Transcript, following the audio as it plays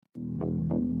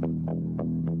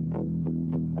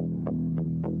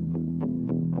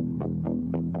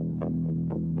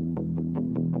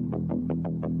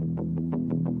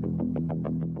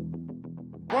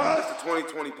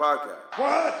2020 podcast.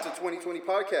 What? It's a 2020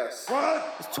 podcast.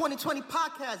 What? It's 2020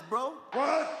 podcast, bro.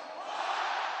 What?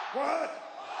 What?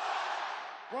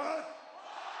 What?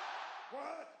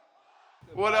 What?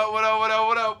 What up, what up, what up,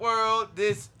 what up, world?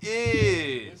 This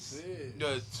is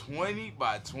the 20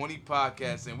 by 20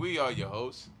 podcast, and we are your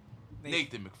hosts,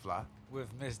 Nathan McFly.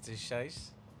 With Mr. Shice.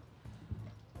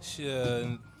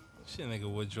 Shit, nigga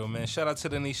Woodrow, man. Shout out to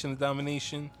the Nation of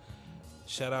Domination.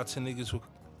 Shout out to niggas with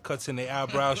cuts in their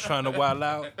eyebrows trying to wild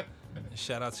out. And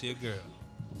shout out to your girl.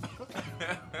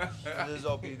 This is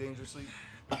OP Dangerously.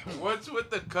 What's with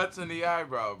the cuts in the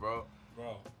eyebrow, bro?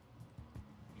 Bro,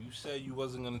 you said you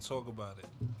wasn't going to talk about it.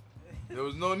 There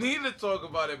was no need to talk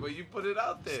about it, but you put it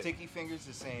out there. Sticky Fingers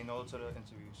is saying no to the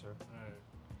interview, sir.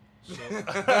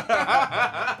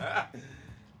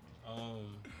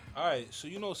 Alright, so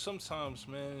you know sometimes,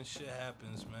 man, shit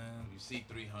happens, man. You see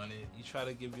 300. You try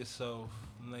to give yourself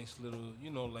a nice little, you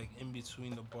know, like in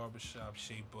between the barbershop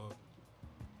shape up.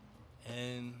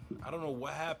 And I don't know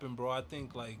what happened, bro. I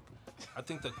think the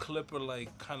clipper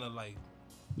kind of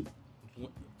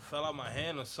fell out my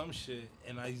hand or some shit,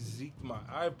 and I zeked my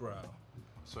eyebrow.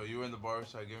 So you were in the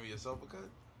barbershop giving yourself a cut?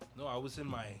 No, I was in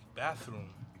my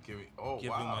bathroom giving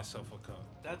wow. myself a cut.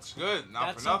 That's good.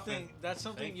 Not for nothing. That's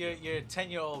something Thank your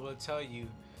 10-year-old will tell you.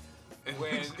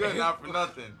 It's good, not for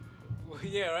nothing.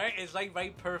 Yeah, right? It's like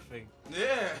right perfect.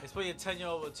 Yeah. It's what your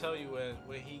 10-year-old will tell you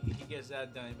when he gets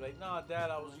that done. He'll be like, nah, Dad,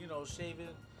 I was, shaving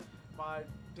my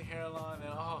hairline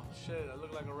and oh shit, I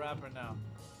look like a rapper now.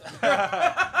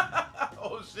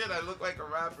 Oh shit, I look like a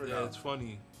rapper now. Yeah, it's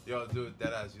funny. Yo, dude,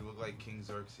 deadass, you look like King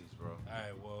Xerxes, bro.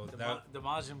 Alright, well, The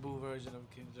Majin Buu version of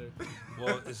King Xerxes.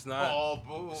 well, it's not. Oh,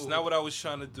 boo. It's not what I was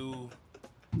trying to do.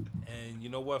 And you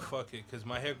know what? Fuck it, cause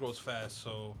my hair grows fast,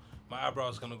 so my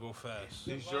eyebrows gonna grow fast.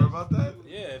 You sure about that?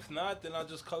 Yeah, if not, then I'll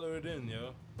just color it in,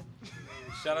 yo.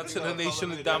 Shout out to the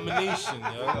Nation of Domination, We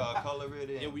yo. gotta color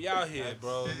it in. Yeah, we out here,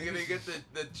 bro. He's gonna get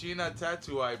the China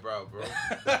tattoo eyebrow, bro.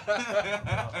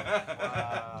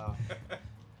 Wow.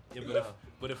 Yeah,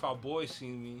 but if our boys see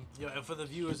me, Yo, and for the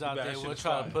viewers out bet I there, we'll should've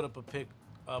try to tried. put up a pic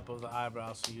up of the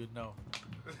eyebrows so you'd know.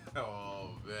 Oh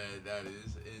man, that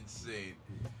is insane.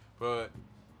 But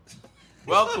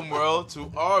welcome, world,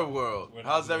 to our world.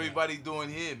 How's everybody doing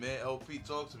here, man? LP,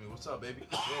 talk to me. What's up, baby?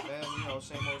 Yeah, man,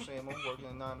 same old,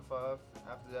 working 9 to 5.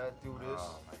 After that, do this.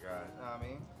 Oh my god. Know what I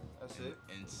mean? That's it.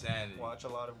 Insanity. Watch a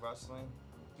lot of wrestling.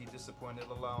 Be disappointed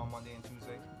a lot on Monday and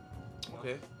Tuesday. You know?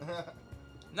 Okay.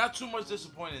 Not too much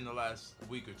disappointing in the last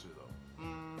week or two, though.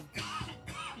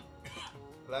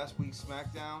 Last week's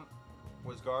SmackDown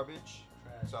was garbage,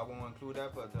 so I won't include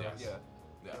that. But Yes. yeah,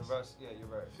 Yes. the rest, yeah, you're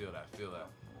right. Feel that.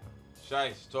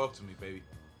 Shice, talk to me, baby.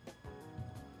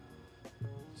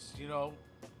 Just,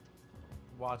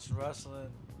 watching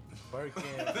wrestling, working.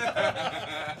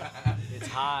 It's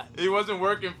hot. He wasn't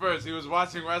working first. He was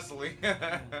watching wrestling.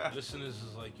 listeners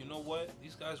is like, you know what?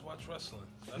 These guys watch wrestling.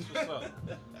 That's what's up.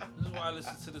 This is why I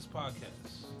listen to this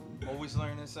podcast. Always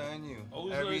learning something new.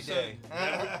 Always every learning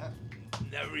day.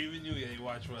 Never even knew they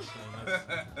watch wrestling.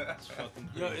 That's fucking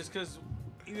crazy. Yo, it's because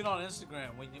even on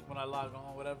Instagram, when I log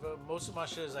on, whatever, most of my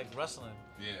shit is like wrestling.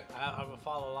 Yeah. I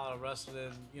follow a lot of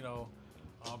wrestling,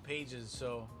 pages,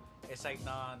 so it's like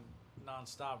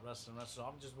non-stop wrestling. So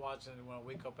I'm just watching it when I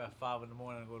wake up at 5 in the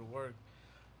morning and go to work,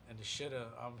 and the shitter,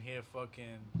 I'm here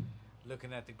fucking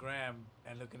looking at the gram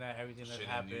and looking at everything that Shit in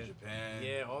happened. New Japan.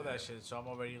 Yeah, all that shit. So I'm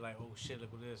already like, oh shit,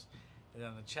 look at this. And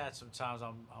then in the chat, sometimes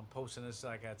I'm posting this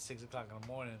like at 6 o'clock in the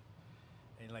morning,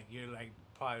 and like you're like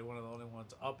probably one of the only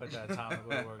ones up at that time to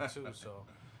go to work too. So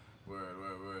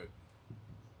Word.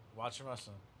 watching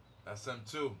wrestling. That's them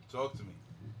too. Talk to me.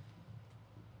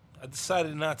 I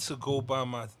decided not to go by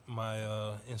my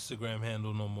Instagram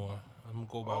handle no more. I'm gonna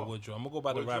go by Woodrow. I'm gonna go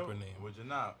by the Woodrow? rapper name. Would you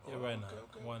not? Yeah, right now.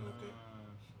 Why not?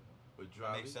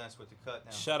 Woodrow. Makes sense with the cut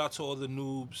now. Shout out to all the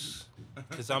noobs,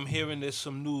 because I'm hearing there's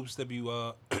some noobs that be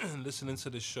listening to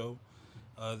the show.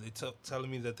 They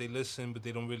telling me that they listen, but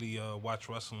they don't really watch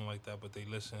wrestling like that. But they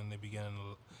listen. They be getting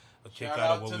a kick Shout out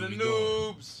out of what to we the be doing.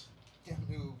 noobs. Yeah,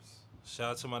 noobs.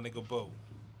 Shout out to my nigga Bo.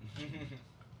 Yeah,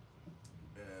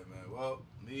 man. Well,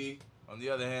 me, on the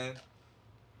other hand,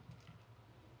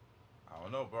 I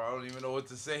don't know, bro. I don't even know what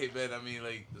to say, man. I mean,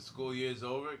 like, the school year's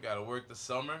over. Got to work the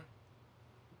summer.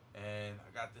 And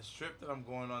I got this trip that I'm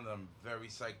going on that I'm very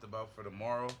psyched about for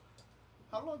tomorrow.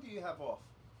 How long do you have off?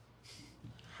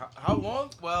 How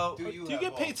long? Well, Do Do you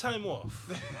get paid time off?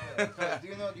 Yeah, do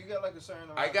you know? You got like a certain.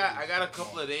 I got a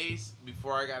couple of days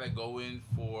before I gotta go in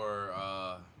for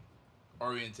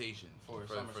orientation For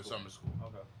summer school.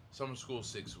 Okay. Summer school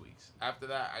 6 weeks. After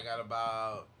that, I got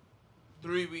about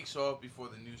 3 weeks off before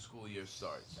the new school year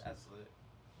starts. That's lit.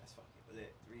 That's fucking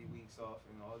lit. 3 weeks off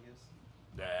in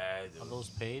August. Are those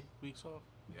paid weeks off?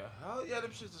 Yeah, hell yeah,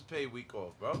 them shits is paid week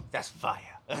off, bro. That's fire.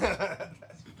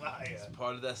 That's fire. It's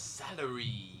part of the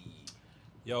salary.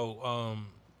 Yo,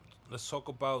 let's talk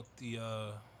about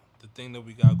the thing that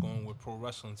we got going with pro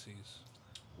wrestling tees.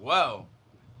 Well,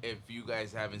 if you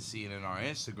guys haven't seen in our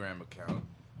Instagram account,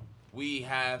 we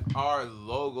have our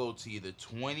logo tee, the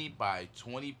 20 by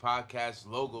 20 podcast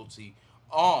logo tee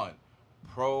on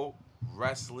Pro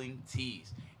Wrestling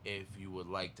Tees. If you would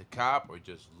like to cop or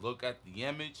just look at the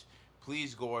image,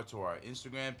 please go to our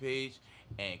Instagram page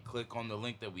and click on the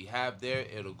link that we have there.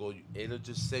 It'll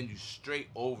just send you straight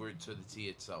over to the tee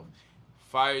itself.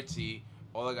 Fire tee.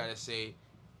 All I gotta say,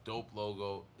 dope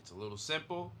logo. It's a little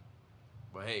simple,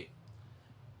 but hey,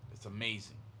 it's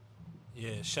amazing.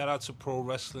 Yeah, shout out to Pro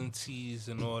Wrestling Tees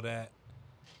and all that.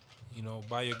 You know,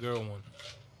 buy your girl one.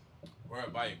 Or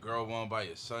buy your girl one, buy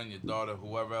your son, your daughter,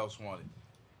 whoever else wanted.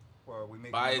 Or we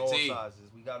make Buy them in a all tee. sizes.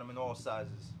 We got them in all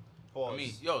sizes. Pause. I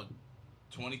mean, yo,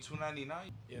 $22.99.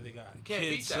 Yeah, they got Can't kid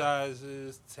beat that.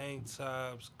 sizes, tank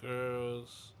tops,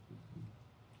 girls.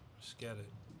 Just get it.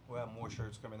 We'll have more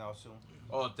shirts coming out soon.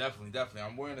 Oh, definitely.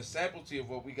 I'm wearing a sample tee of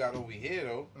what we got over here,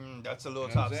 though. That's a little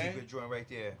You know what top I'm saying? secret joint right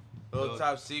there. Little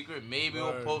top secret. Maybe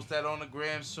we'll Word. post that on the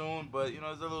gram soon, but it's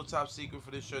a little top secret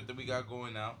for this shirt that we got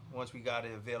going out. Once we got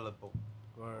it available.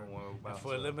 Word. We're about And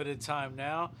for a to- limited time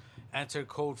now, enter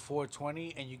code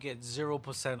 420 and you get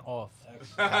 0% off.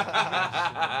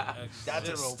 That's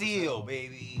a 0% steal, off.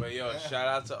 baby. But yo, shout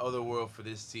out to Otherworld for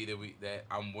this tee that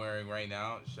I'm wearing right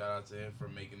now. Shout out to him for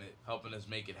helping us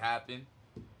make it happen.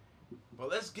 But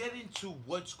let's get into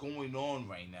what's going on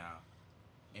right now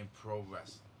in pro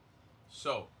wrestling.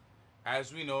 So,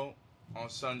 as we know, on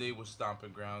Sunday was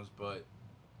Stomping Grounds, but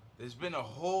there's been a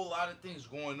whole lot of things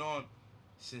going on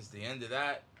since the end of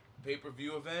that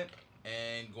pay-per-view event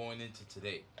and going into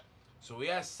today. So we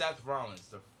had Seth Rollins,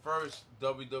 the first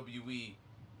WWE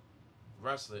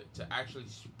wrestler to actually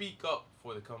speak up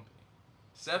for the company.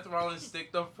 Seth Rollins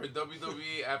sticked up for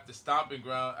WWE after the Stomping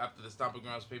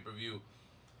Grounds pay-per-view.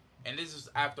 And this is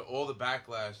after all the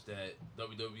backlash that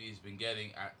WWE has been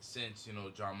getting since,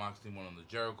 John Moxley went on the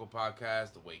Jericho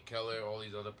podcast, the Wade Keller, all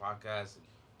these other podcasts, and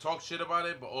talked shit about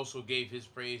it, but also gave his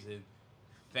praise and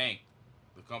thanked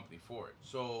the company for it.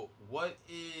 So what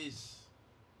is,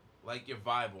 your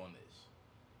vibe on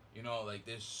this?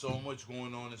 There's so much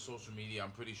going on in social media. I'm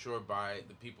pretty sure by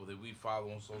the people that we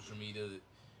follow on social media,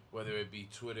 whether it be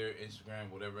Twitter,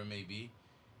 Instagram, whatever it may be,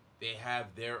 they have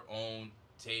their own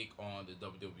take on the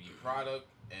WWE product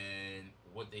and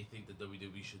what they think the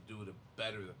WWE should do to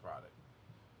better the product.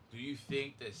 Do you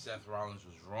think that Seth Rollins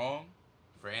was wrong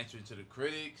for answering to the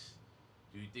critics?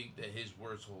 Do you think that his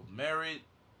words hold merit?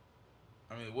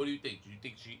 I mean, what do you think? Do you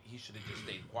think he should have just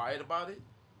stayed quiet about it?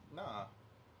 Nah,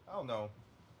 I don't know.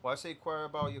 Why say inquire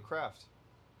about your craft?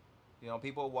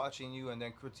 People watching you and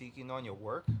then critiquing on your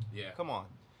work. Yeah. Come on.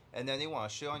 And then they want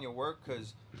to shit on your work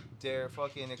because they're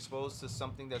fucking exposed to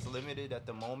something that's limited at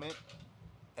the moment.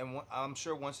 And I'm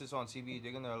sure once it's on TV,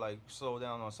 they're going to, slow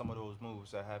down on some of those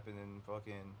moves that happen in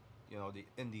fucking, the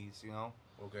indies,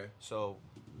 Okay. So,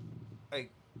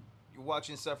 you're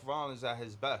watching Seth Rollins at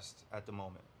his best at the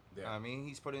moment. Yeah. I mean,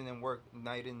 he's putting in work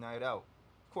night in, night out.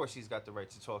 Of course, he's got the right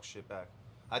to talk shit back.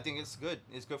 I think it's good.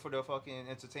 It's good for the fucking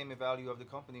entertainment value of the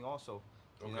company also.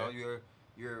 Okay.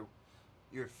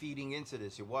 You're feeding into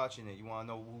this. You're watching it. You want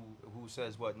to know who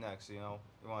says what next, You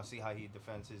want to see how he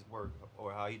defends his work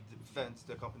or how he defends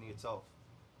the company itself.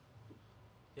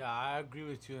 Yeah, I agree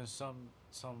with you in some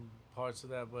parts of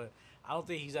that, but I don't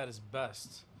think he's at his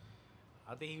best.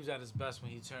 I think he was at his best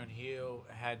when he turned heel,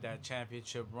 had that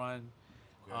championship run,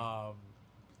 Okay.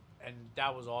 and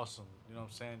that was awesome. You know what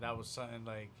I'm saying? That was something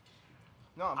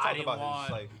No, I'm I talking didn't about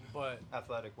want, his but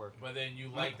athletic work. But then you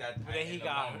like that. But then he in the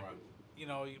got, long run.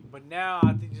 But now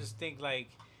I just think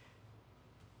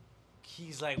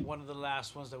he's one of the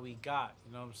last ones that we got.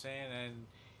 You know what I'm saying? And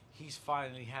he's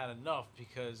finally had enough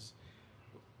because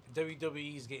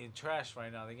WWE is getting trashed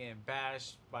right now. They're getting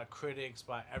bashed by critics,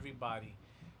 by everybody.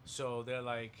 So they're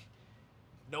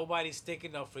nobody's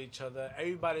sticking up for each other.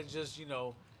 Everybody's just,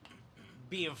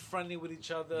 being friendly with each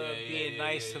other, being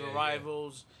nice to the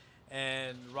rivals.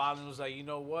 And Rollins was like, you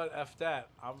know what? F that.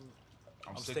 I'm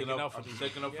sticking up for I'm these-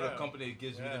 sticking up for the yeah. company that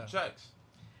gives me Yeah. them checks.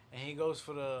 And he goes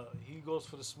for the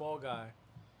small guy,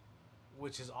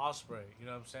 which is Ospreay. You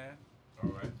know what I'm saying? All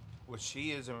right. Which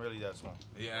he isn't really that small.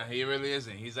 Yeah, he really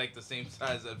isn't. He's the same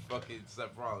size as fucking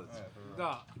Seth Rollins.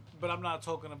 No, but I'm not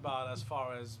talking about as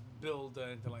far as build or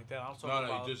anything like that. I'm talking No,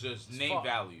 about just as name far-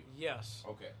 value. Yes.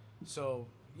 Okay. So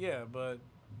yeah, but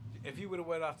if he would have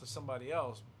went after somebody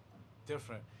else,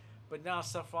 different. But now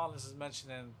Seth Rollins is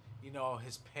mentioning, you know,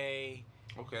 his pay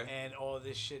Okay. and all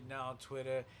this shit now on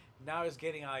Twitter. Now it's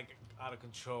getting like out of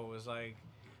control. It's like,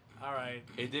 all right,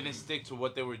 It didn't stick to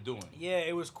what they were doing. yeah,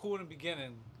 it was cool in the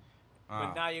beginning, Ah.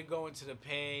 but now you're going to the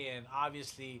pay, and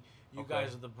obviously you Okay.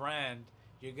 guys are the brand.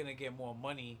 You're gonna get more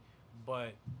money,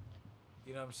 but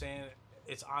you know what I'm saying?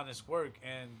 It's honest work,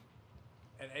 and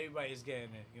everybody's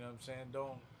getting it. You know what I'm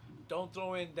saying? Don't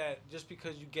throw in that just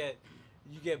because you get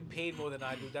paid more than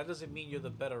I do. That doesn't mean you're the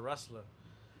better wrestler.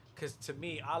 Cause to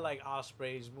me, I like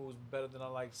Osprey's moves better than I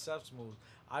like Seth's moves.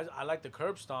 I like the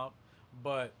curb stomp,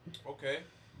 but Okay.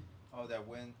 Oh, that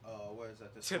win. What is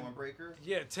that? The Tim- Stormbreaker.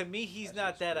 yeah, to me he's That not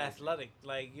shit's that crazy. athletic.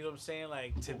 Like, you know what I'm saying?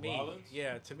 Like, to Who, me, Rollins?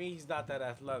 yeah, to me he's not that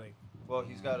athletic. Well,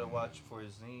 he's got to watch for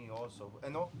his knee also,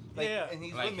 and Yeah. and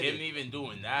he's Like limited. him even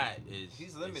doing that is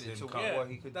He's limited is to income- Yeah, what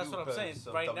he could that's do what I'm saying. because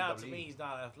of Right now, to WWE. me, he's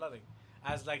not athletic,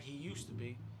 as like he used to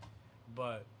be.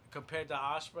 But compared to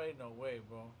Osprey, no way,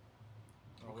 bro.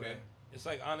 No Okay. way. It's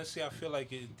like, honestly, I feel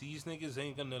like if these niggas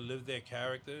ain't gonna live their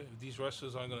character, if these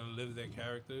wrestlers aren't gonna live their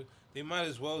character, they might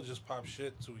as well just pop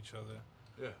shit to each other.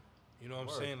 Yeah. You know what I'm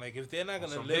Word. saying? Like, if they're not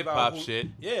gonna Some live hip-hop out who- shit.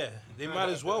 yeah, they might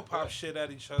as well pop shit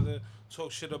at each other,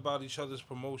 talk shit about each other's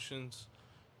promotions.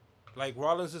 Like,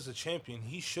 Rollins is a champion.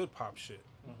 He should pop shit.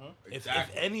 If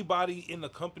Exactly. anybody in the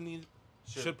company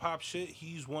Should. should pop shit,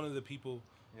 he's one of the people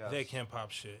Yes. that can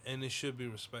pop shit, and it should be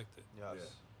respected. Yes. Yeah.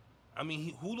 I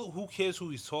mean, who cares who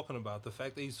he's talking about? The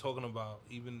fact that he's talking about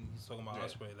Yeah.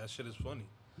 Osprey, that shit is funny.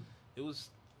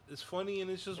 It's funny and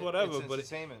it's just It- whatever. it's But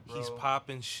entertainment, he's bro.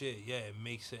 popping shit. Yeah, it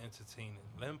makes it entertaining.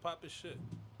 Let him pop his shit.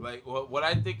 Like what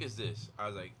I think is this. I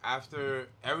was like, after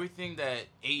everything that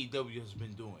AEW has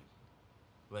been doing,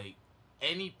 like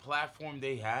any platform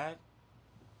they had,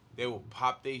 they will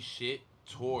pop their shit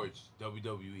towards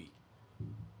WWE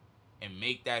and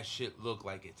make that shit look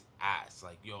like it's ass.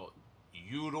 Like, yo,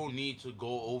 you don't need to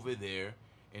go over there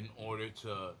in order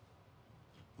to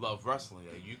love wrestling.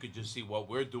 Like, you could just see what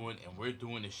we're doing, and we're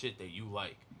doing the shit that you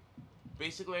like.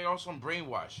 Basically, on some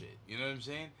brainwash shit. You know what I'm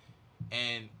saying?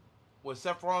 And what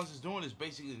Seth Rollins is doing is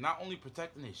basically not only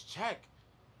protecting his check,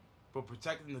 but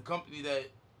protecting the company that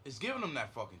is giving him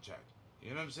that fucking check. You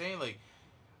know what I'm saying? Like,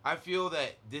 I feel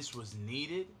that this was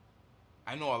needed.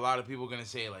 I know a lot of people are going to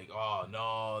say, like, oh,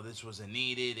 no, this wasn't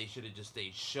needed. They should have just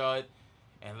stayed shut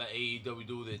and let AEW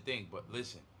do their thing. But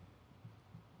listen,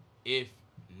 if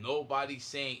nobody's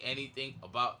saying anything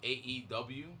about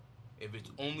AEW, if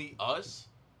it's only us,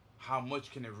 how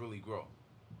much can it really grow?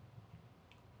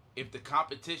 If the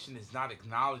competition is not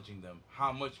acknowledging them,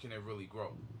 how much can it really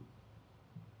grow?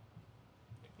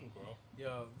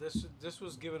 Yo, this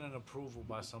was given an approval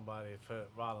by somebody for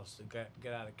Rollins to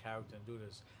get out of character and do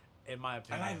this, in my And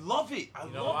opinion. I love it. I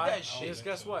You know love why? that shit. Because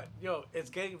guess what? Yo,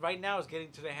 it's getting right now. It's getting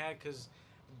to the hand because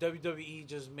WWE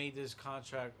just made this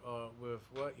contract with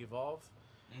what Evolve.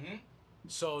 hmm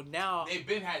So now, They've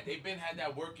been had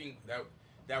that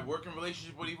working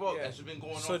relationship with Evolve. Yeah. That's been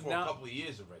going So on for now- a couple of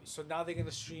years already. so now they're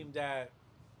gonna stream that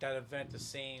event the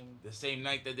same, The same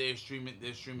night that they're streaming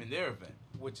their event.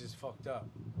 which is fucked up.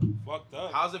 Fucked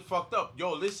up. How's it fucked up?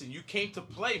 Yo, listen, you came to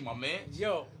play, my man.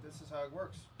 Yo, This is how it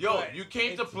works. Yo, But you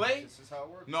came to it's- play? This is how it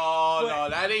works. No,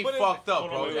 that ain't but it- fucked up,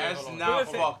 Hold on, bro. wait, That's hold on. not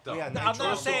Listen, fucked up. we had I'm not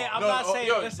Nitro. saying. I'm No, not oh, saying.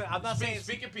 yo, Listen, I'm not saying.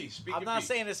 Speak a piece. I'm not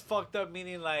saying it's fucked up.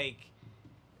 Meaning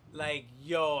like,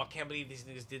 yo, I can't believe these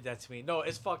niggas did that to me. No,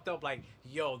 it's fucked up. Like,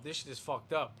 yo, this shit is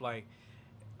fucked up. Like,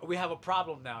 we have a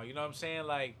problem now. You know what I'm saying?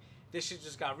 Like, this shit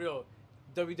just got real.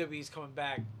 WWE's coming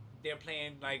back. They're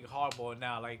playing like hardball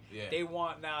now. Like, Yeah. they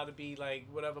want now to be like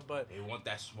whatever. But They want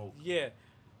that smoke. yeah,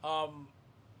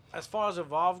 as far as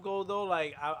Evolve go though,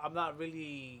 like I'm not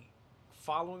really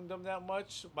following them that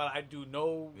much, but I do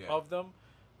know Yeah. of them.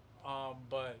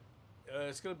 But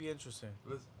it's gonna be interesting.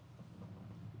 Listen,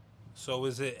 So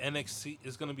is it NXT?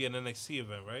 It's gonna be an NXT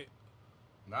event, right?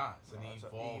 nah, it's an It's a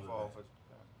Evolve. Evolve. event.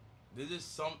 This is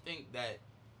something that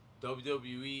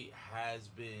WWE has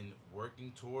been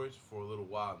working towards for a little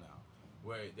while now,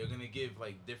 where they're gonna give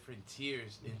like different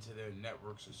tiers into their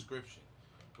network subscription,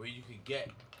 where you could get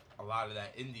a lot of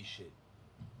that indie shit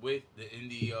with the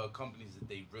indie companies that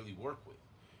they really work with.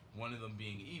 One of them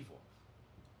being Evolve.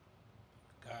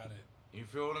 Got it. You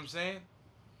feel what I'm saying?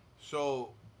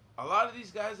 So, a lot of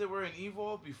these guys that were in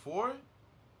Evolve before,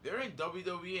 they're in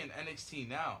WWE and NXT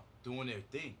now, doing their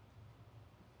thing.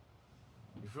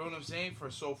 You feel what I'm saying?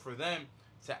 For them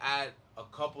to add a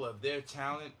couple of their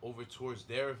talent over towards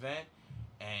their event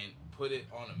and put it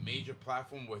on a major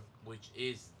platform which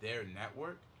is their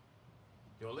network.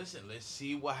 Yo, listen, let's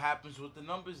see what happens with the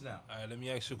numbers now. All right, let me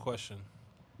ask you a question.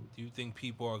 Do you think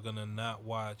people are gonna not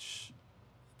watch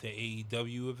the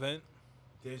AEW event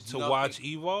There's to nothing- watch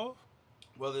Evolve?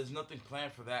 Well, there's nothing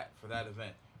planned for that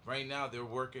event. Right now, they're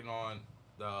working on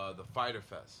the Fighter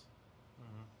Fest.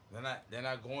 They're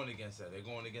not going against that. They're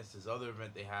going against this other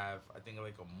event they have. I think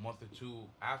like a month or two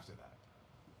after that.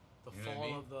 The You know what I fall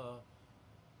mean? of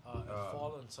the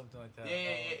fallen, something like that. Yeah,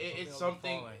 it's of the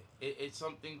something. fallen. It's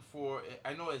something for.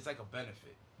 I know it's like a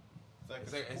benefit.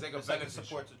 It's like a it's benefit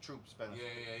support show. the troops benefit.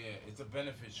 Yeah. It's a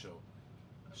benefit show.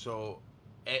 So,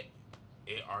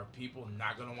 are people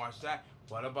not gonna watch that?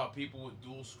 What about people with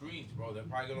dual screens, bro? They're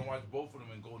probably gonna watch both of them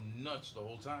and go nuts the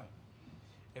whole time.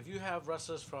 If you have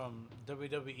wrestlers from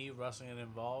WWE wrestling and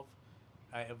Evolve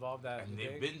that And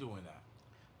they've been doing that.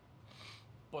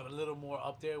 but a little more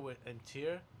up there with in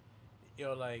tier,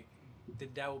 like then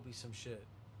that would be some shit.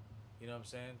 You know what I'm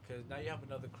saying? Because now you have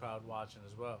another crowd watching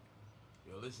as well.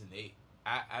 Yo, listen,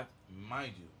 I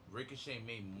mind you, Ricochet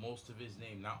made most of his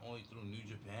name not only through New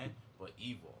Japan but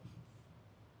Evolve.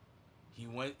 He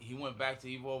went back to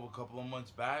Evolve a couple of months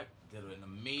back. Did an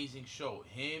amazing show.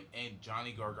 Him and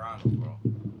Johnny Gargano, bro,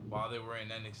 while they were in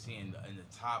NXT and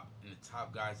the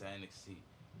top guys at NXT.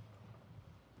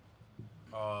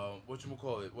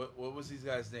 Whatchamacallit? What was these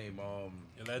guys' name?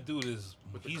 Yeah, that dude is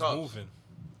With the he's Cubs. moving.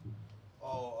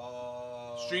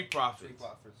 Street Profits. Street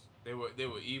Profits. They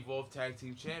were Evolve Tag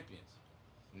Team Champions.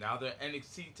 Now they're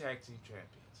NXT Tag Team Champions.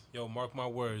 Yo, mark my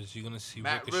words. You're gonna see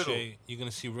Matt Ricochet. Riddle. You're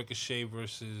gonna see Ricochet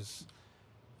versus.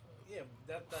 Yeah,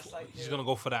 that's like He's gonna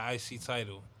go for the IC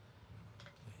title.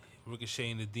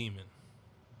 Ricochet and the Demon.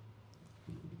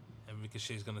 And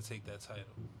Ricochet's gonna take that title.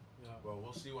 Well,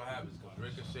 we'll see what happens because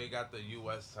Ricochet got the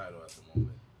U.S. title at the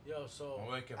moment. Yo, so Vamos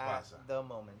a ver qué At pasa. the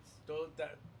moment.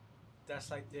 that's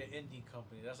like their indie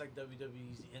company. That's like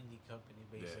WWE's indie company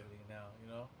basically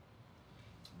now.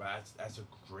 But that's a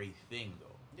great thing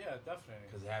though, Yeah, definitely.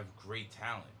 because they have great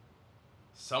talent.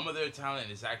 Some of their talent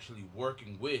is actually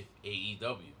working with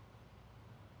AEW,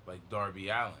 like Darby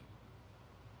Allin.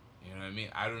 You know what I mean?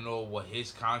 I don't know what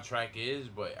his contract is,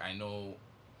 but I know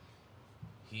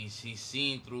he's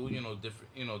seen through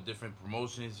different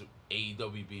promotions,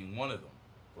 AEW being one of them.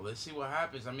 Well, let's see what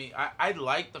happens. I mean, I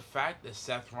like the fact that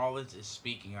Seth Rollins is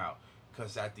speaking out,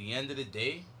 because at the end of the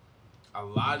day, a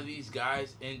lot of these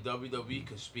guys in WWE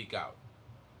could speak out,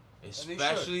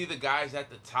 especially the guys at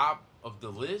the top of the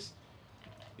list.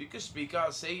 You could speak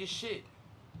out, say your shit.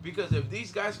 Because if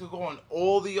these guys could go on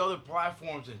all the other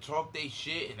platforms and talk their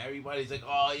shit, and everybody's like,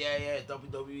 "Oh yeah,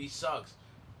 WWE sucks,"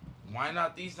 why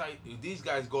not these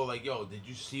guys go like, "Yo, did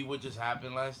you see what just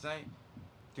happened last night?"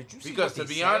 Did you see Because what to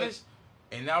they be said? honest,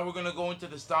 and now we're gonna go into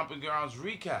the Stomping Grounds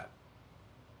recap.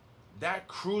 That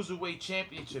Cruiserweight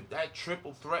Championship, that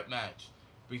triple threat match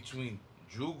between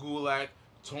Drew Gulak,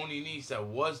 Tony Nese, that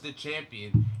was the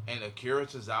champion, and Akira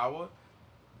Tozawa,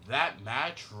 that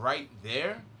match right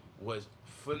there was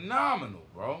phenomenal,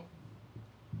 bro.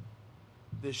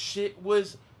 The shit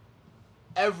was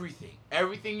everything.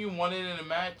 Everything you wanted in a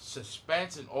match,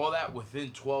 suspense and all that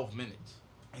within 12 minutes.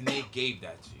 And they gave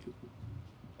that to you.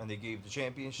 And they gave the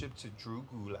championship to Drew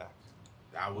Gulak.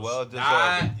 That was Well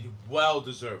deserved. well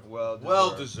deserved. Well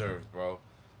Well deserved. deserved, bro.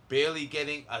 Bailey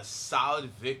getting a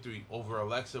solid victory over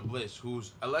Alexa Bliss,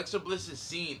 Alexa Bliss is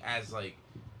seen as like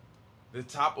the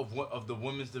top of the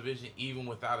women's division, even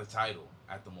without a title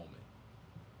at the moment.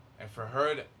 And for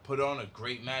her to put on a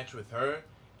great match with her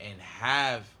and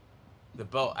have the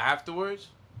belt afterwards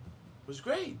was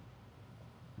great.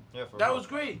 Yeah, for That real. was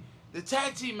great. The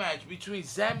tag team match between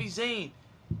Sami Zayn,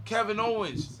 Kevin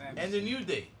Owens, Sami and the Zayn. New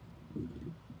Day.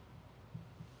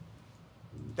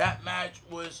 That match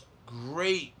was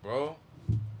great, bro.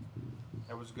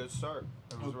 It was a good start.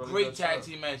 It A was a really great good tag start.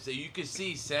 team match that you could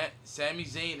see Sami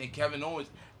Zayn and Kevin Owens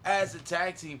as a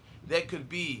tag team that could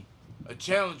be a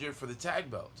challenger for the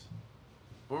tag belts.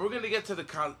 But we're gonna get to the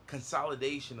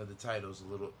consolidation of the titles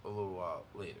a little while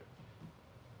later.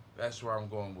 That's where I'm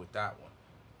going with that one.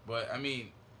 But I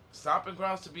mean, Stomping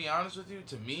Grounds, to be honest with you,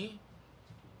 to me,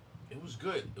 it was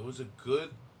good. It was a good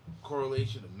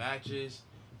correlation of matches,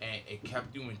 and it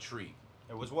kept you intrigued.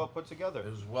 It was well put together. It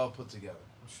was well put together.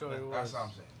 I'm sure it was. That's what I'm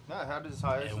saying. Nah, it had its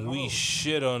highs And and we lows.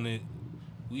 shit on it.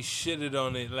 We shitted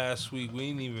on it last week. We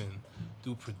didn't even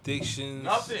do predictions.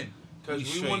 Nothing. Because We we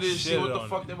straight wanted to see what shitted the on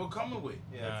fuck it. they were coming with.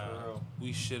 Yeah, for real.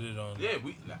 We shitted on it.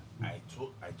 Yeah,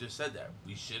 I just said that.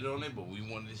 We shitted on it, but we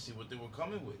wanted to see what they were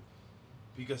coming with.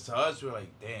 Because to us, we're like,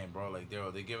 damn, bro, like they're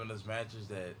giving us matches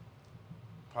that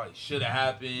probably should have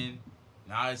happened.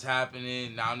 Now it's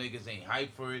happening. Now niggas ain't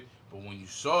hyped for it. But when you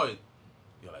saw it,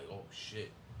 you're like, oh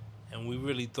shit. And we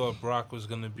really thought Brock was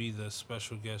gonna be the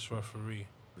special guest referee.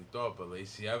 We thought, but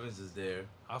Lacey Evans is there.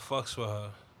 I fucks with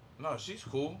her. No, she's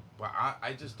cool, but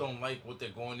I just don't like what they're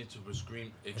going into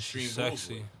extreme And rules she's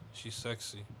sexy. with. She's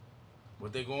sexy.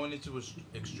 What they're going into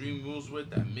extreme rules with,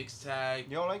 that mixed tag,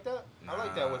 You don't like that? I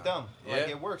like that with them. Yeah. Like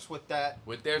it works with that.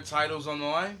 with their titles on the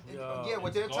line. Yeah, with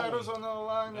it's their going. titles on the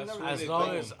line and That's everything.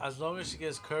 what As long as she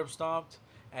gets curb stomped,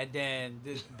 and then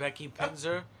this Becky pins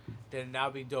her, then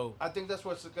that'll be dope. I think that's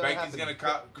what's gonna Becky's happen.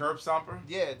 gonna curb stomp her.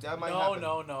 Yeah, that might No, happen.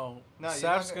 no. No, you're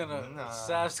Saf's not gonna gonna- nah.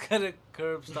 Saf's gonna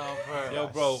curb stomp her. Yo,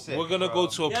 bro, sick, we're gonna bro. go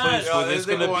to a Yes. place Yo, where this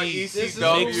there's gonna nigga want be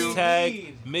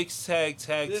ECW. mixed tag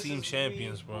This team is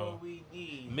champions, bro. what we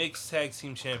need. Mixed tag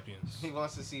team champions. He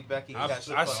wants to see Becky I catch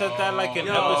the I fuck. said that like in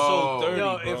Yo, episode 30,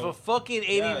 Yo, bro. if a fucking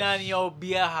 89-year-old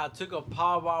Vieja took a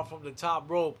powerbomb from the top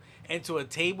rope into a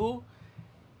table,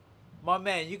 my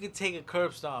man, you can take a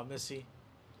curb stomp, Missy.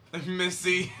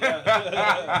 Missy.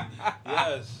 Yes,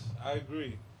 I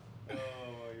agree.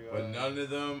 But none of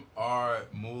them are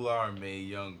Moolah or Mae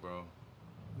Young, bro.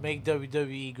 Make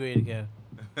WWE great again.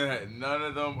 None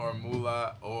of them are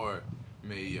Moolah or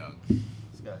Mae Young.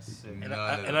 This guy's sick. None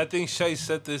And I think Shay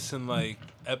said this in like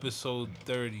episode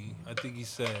 30. I think he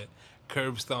said,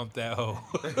 curb stomp that hoe.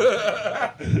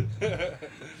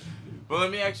 But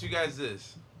let me ask you guys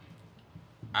this: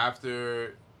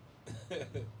 after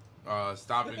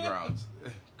Stomping Grounds,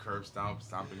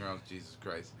 Stomping Grounds, Jesus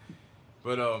Christ.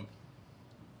 But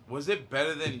was it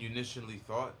better than you initially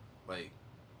thought? Like,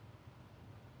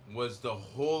 was the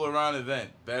whole around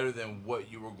event better than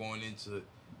what you were going into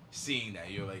seeing?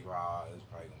 That you're like, wow, there's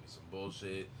probably gonna be some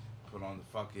bullshit. Put on the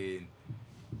fucking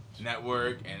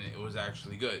network, and it was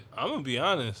actually good. I'm gonna be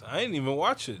honest, I didn't even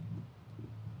watch it.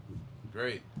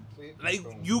 Great. Like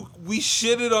we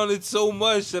shitted on it so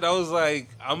much that I was like,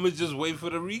 I'm gonna just wait for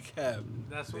the recap.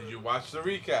 That's what Did you watch the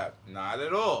recap? Not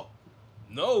at all.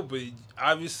 No, but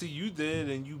obviously you did,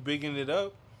 and you bigging it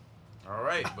up. All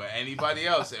right, but anybody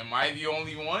else? Am I the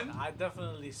only one? I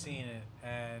definitely seen it,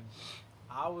 and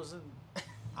I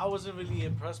wasn't really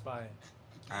impressed by it.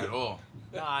 At all.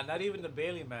 Nah, not even the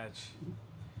Bailey match.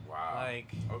 Wow. Like,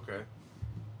 Okay.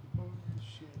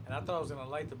 and I thought I was gonna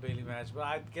like the Bailey match, but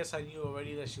I guess I knew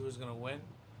already that she was gonna win.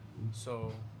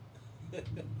 So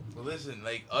Well, listen,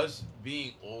 like us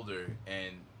being older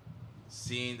and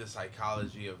seeing the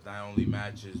psychology of not only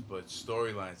matches but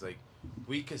storylines, like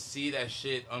we could see that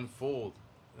shit unfold.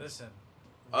 listen,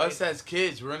 Us as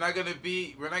kids, we're not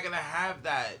gonna have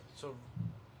that so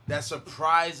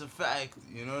surprise effect.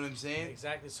 You know what I'm saying?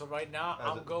 exactly. So right now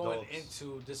As I'm going adults.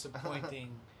 into disappointing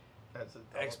That's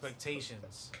a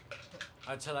expectations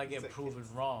until I get proven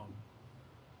wrong.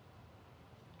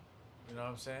 You know what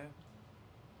I'm saying?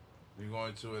 You're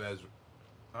going to it as,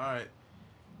 all right,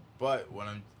 but what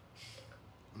I'm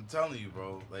telling you,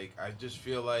 bro, like I just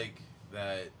feel like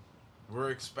that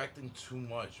we're expecting too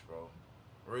much, bro.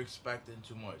 We're expecting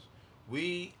too much.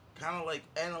 We kind of like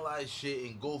analyze shit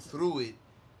and go through it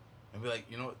and be like,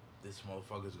 you know what, this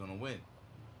motherfucker's gonna win.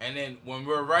 And then when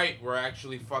we're right, we're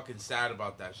actually fucking sad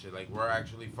about that shit. Like we're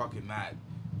actually fucking mad.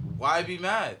 Why be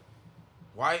mad?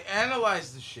 Why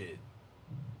analyze the shit?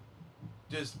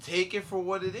 Just take it for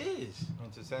what it is.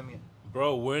 Entertainment.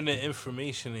 Bro, we're in the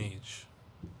information age.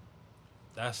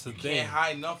 That's the You thing. can't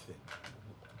hide nothing.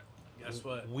 Guess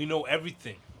what? We know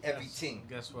everything. Everything.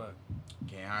 Guess what?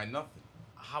 Can't hide nothing.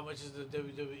 How much is the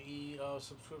WWE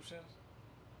subscription?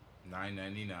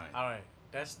 $9.99. All right,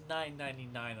 that's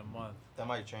 $9.99 a month That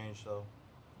might change though.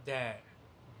 that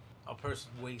a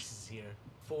person wastes here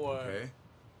for Okay.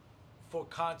 for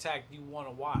contact you want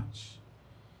to watch.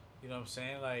 You know what I'm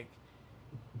saying? Like,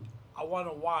 I want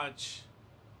to watch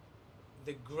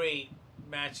the great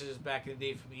matches back in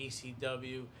the day from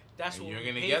ECW. That's And what you're we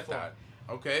gonna pay get for. that.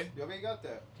 Okay. You already got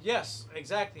that. Yes,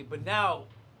 exactly. But now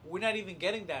we're not even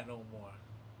getting that no more.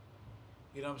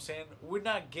 You know what I'm saying? We're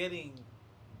not getting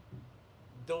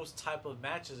those type of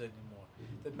matches anymore.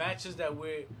 The matches that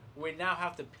we now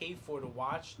have to pay for to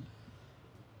watch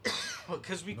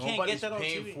because we can't Nobody's get that on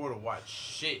paying TV. for to watch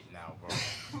shit now, bro.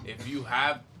 If you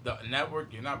have the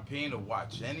network, you're not paying to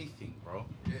watch anything, bro.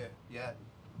 Yeah.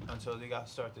 Until they got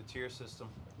to start the tier system.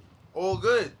 All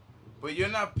good. But you're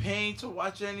not paying to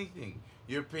watch anything.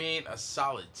 You're paying a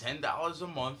solid $10 a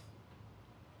month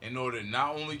in order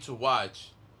not only to watch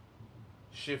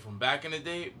shit from back in the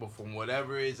day, but from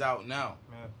whatever is out now.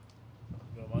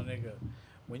 Yeah. Yo, my nigga,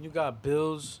 when you got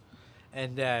bills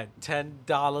and that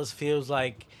 $10 feels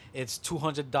like it's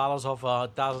 $200 off a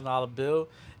 $1,000 bill,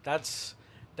 that's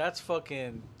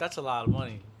a lot of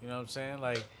money. You know what I'm saying?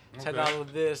 Like $10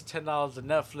 of this, $10 of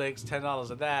Netflix, $10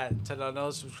 of that, $10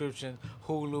 another subscription,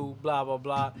 Hulu, blah blah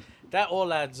blah. That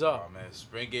all adds up. Oh man,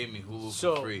 Sprint gave me Hulu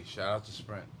So- for free. Shout out to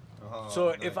Sprint. So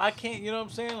if I can't, you know what I'm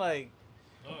saying? Like,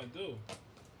 No, I do.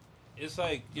 It's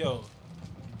like, yo,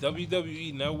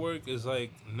 WWE Network is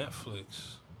like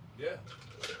Netflix. Yeah,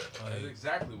 that's Like,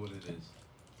 exactly what it is.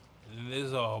 and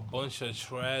there's a bunch of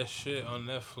trash shit on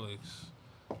Netflix.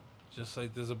 Just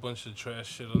like there's a bunch of trash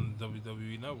shit on the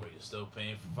WWE But Network. you're still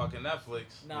paying for fucking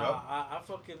Netflix. Nah, Yup. I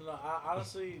fucking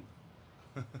honestly,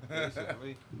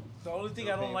 Basically. the only thing Still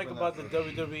I don't paying like for about the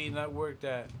Netflix. WWE Network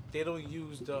that they don't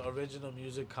use the original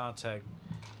music content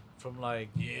from like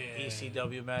Yeah.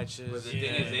 ECW matches. But the thing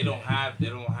Yeah. is, they don't have the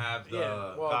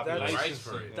Yeah, well, copyright that's- rights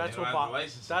for it. That's They what don't have the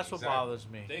licensing, that's what exactly. bothers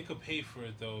me. They could pay for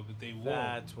it though, but they won't.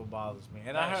 That's what bothers me.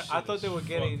 And That I heard, I shit thought is they were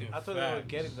getting fucking I thought they were facts.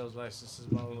 getting those licenses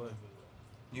by the way.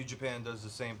 New Japan does the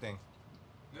same thing.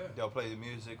 Yeah. They'll play the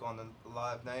music on the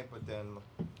live night, but then,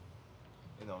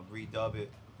 redub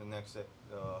it the next the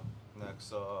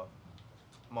next Oh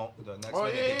minute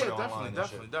yeah, they put it online definitely, and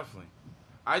definitely, shit. definitely.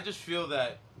 I just feel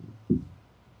that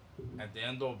at the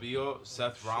end of Bio,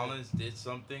 Seth Rollins did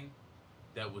something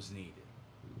that was needed.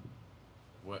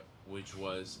 Which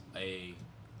was a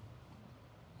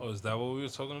Oh, is that what we were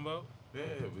talking about? yeah,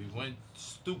 we went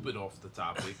stupid off the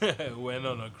topic. Went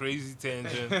on a crazy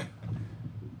tangent.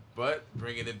 But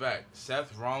bringing it back,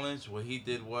 Seth Rollins, what he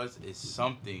did is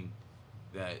something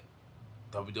that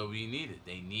WWE needed.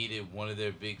 They needed one of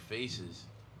their big faces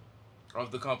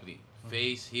of the company,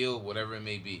 face, heel, whatever it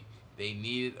may be. They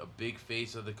needed a big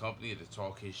face of the company to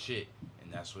talk his shit,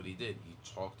 and that's what he did. He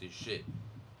talked his shit.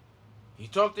 He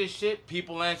talked his shit.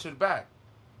 People answered back.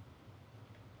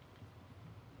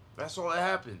 That's all that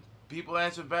happened. People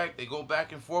answered back. They go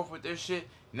back and forth with their shit.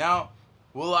 Now,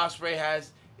 Will Ospreay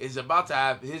is about to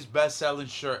have his best-selling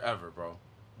shirt ever, bro.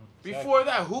 Before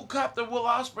that, who copped the Will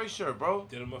Ospreay shirt, bro?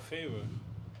 Did him a favor.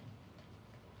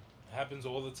 It happens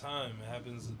all the time. It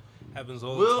happens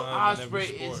all Will the time in every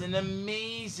Ospreay sport. is an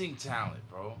amazing talent,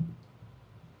 bro.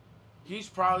 He's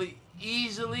probably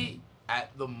easily,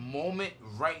 at the moment,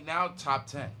 right now, top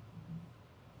 10.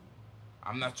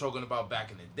 I'm not talking about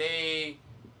back in the day,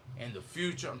 in the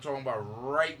future. I'm talking about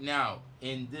right now,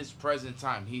 in this present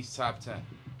time. He's top 10.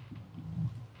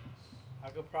 I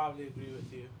could probably agree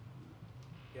with you.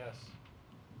 Yes.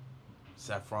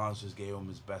 Seth Rollins just gave him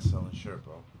his best-selling shirt,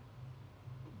 bro.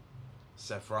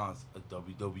 Seth Rollins, a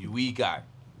WWE guy,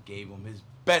 gave him his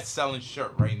best-selling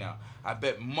shirt right now. I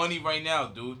bet money right now,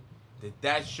 dude,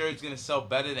 that shirt's gonna sell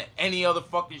better than any other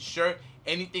fucking shirt,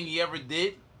 anything he ever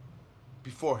did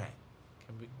beforehand.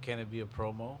 Can it be a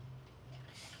promo?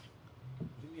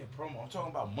 Give me a promo. I'm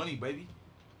talking about money, baby.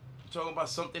 I'm talking about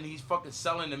something he's fucking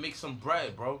selling to make some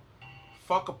bread, bro.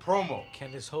 Fuck a promo.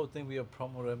 Can this whole thing be a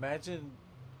promo? Imagine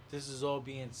this is all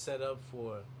being set up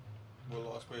for. Will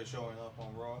Ospreay showing up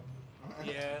on Raw.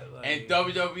 Yeah. Like, And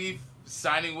WWE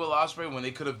signing Will Ospreay when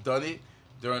they could have done it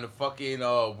during the fucking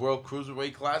World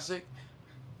Cruiserweight Classic.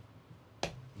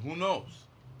 Who knows?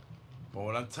 But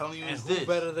what I'm telling you and is who this.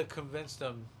 better to convince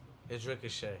them is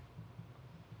Ricochet.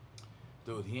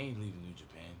 Dude, he ain't leaving New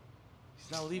Japan.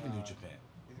 He's not leaving New Japan.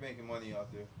 He's making money out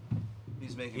there.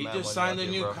 He's making. He mad just money signed out a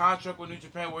there, new bro. contract with New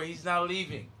Japan where he's not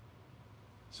leaving.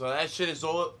 So that shit is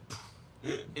all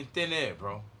in thin air,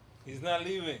 bro. He's not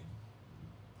leaving.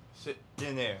 Shit,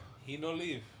 In there, He no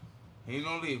leave. he ain't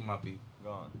gonna leave, my people.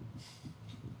 gone.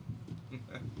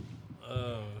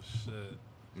 Oh shit!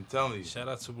 I'm telling you, Shout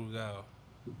out to Bugao.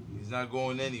 he's not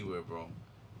going anywhere, bro.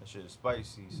 That shit is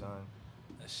spicy, son.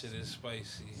 That shit is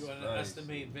spicy. You Nice.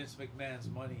 underestimate Vince McMahon's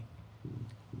money.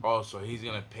 Oh, so he's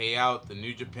gonna pay out the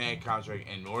New Japan contract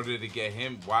in order to get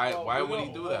him. Why would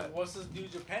he do that? What's this New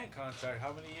Japan contract?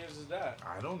 How many years is that?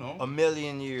 I don't know. A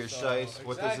million years, So, Shice.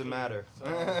 What does it exactly. matter?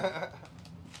 So-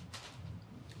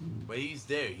 But he's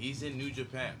there. He's in New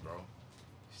Japan, bro.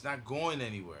 He's not going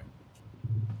anywhere.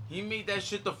 He made that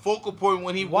shit the focal point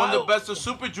when he won Why- the Best of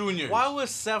Super Juniors. Why would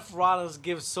Seth Rollins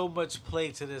give so much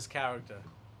play to this character?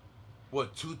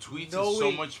 What, 2 tweets No is so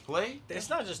way. much play? It's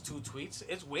not just 2 tweets.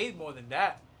 It's way more than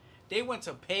that. They went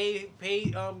to pay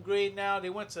grade now. They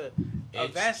went to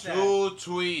advance It's 2 that.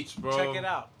 tweets, bro. Check it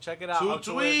out. Check it out. 2 I'll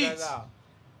tweet that tweets. out.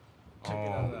 Check it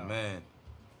Oh, out. man.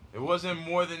 It wasn't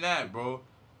more than that, bro.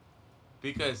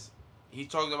 Because he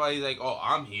talked about, he's like, oh,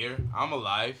 I'm here. I'm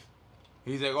alive.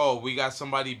 He's like, oh, we got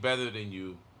somebody better than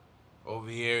you over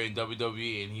here in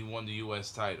WWE, and he won the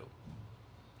U.S. title.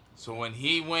 So when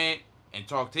he went and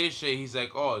talked his shit, he's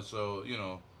like, oh, so,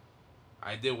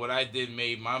 I did what I did,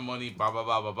 made my money, blah, blah,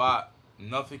 blah, blah, blah.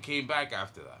 Nothing came back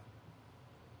after that.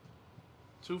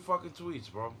 2 fucking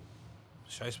tweets, bro.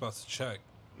 Shice about to check.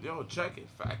 Yo, check it.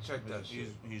 Fact check that shit.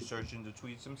 He's searching the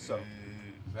tweets himself.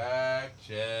 Fact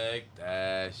check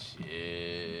that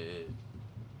shit.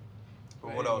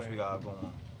 But what else we got going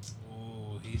on?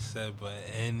 Oh, he said, but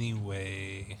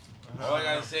anyway. All I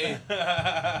gotta say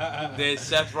that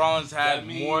Seth Rollins had That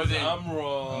means more than I'm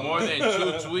wrong. more than 2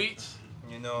 tweets.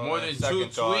 You know, More than 2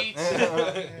 second thought.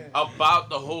 tweets about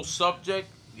the whole subject.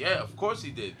 Yeah, of course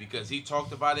he did, because he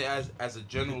talked about it as a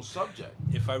general subject.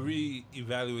 If I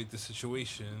re-evaluate the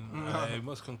situation, I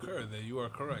must concur that you are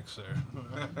correct, sir.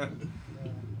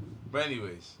 But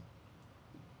anyways,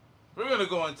 we're gonna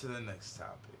go into the next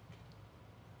topic,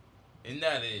 and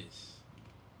that is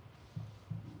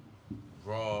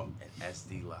Raw and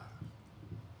SD Live.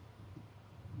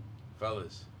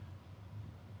 Fellas,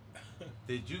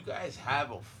 did you guys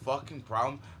have a fucking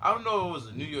problem? I don't know if it was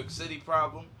a New York City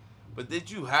problem, but did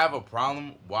you have a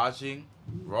problem watching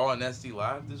Raw and SD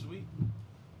Live this week?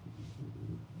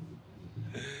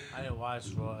 I didn't watch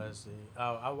Raw SD.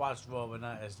 I watched Raw, but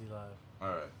not SD Live. All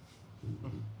right.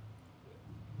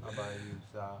 How about you,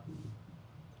 Sal?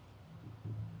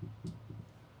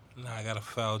 Nah, I got a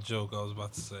foul joke I was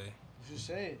about to say. You should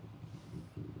say it.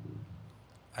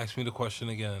 Ask me the question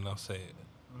again and I'll say it.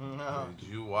 No. Did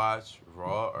you watch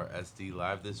Raw or SD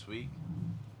Live this week?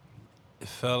 It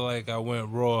felt like I went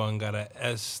raw and got a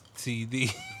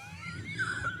STD.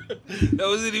 That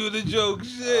wasn't even a joke.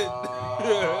 Shit.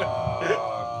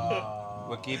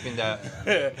 We're keeping that.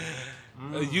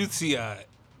 A UTI.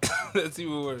 That's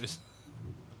even worse.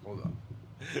 Hold on.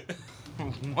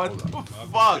 What Hold the on.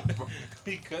 fuck, bro?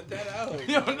 He cut that out.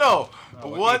 Yo, no. No,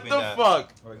 we're What keeping the that.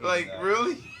 fuck? We're keeping Like, that.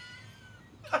 really?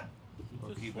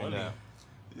 We're keeping funny. that.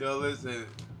 Yo, listen.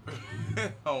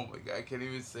 Oh my god, I can't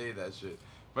even say that shit.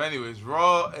 But anyways,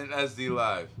 Raw and SD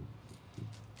Live.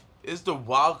 Is the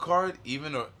wild card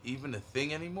even a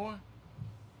thing anymore?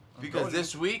 Because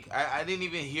this week I didn't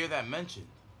even hear that mentioned.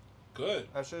 Good.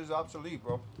 That shit is obsolete,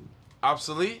 bro.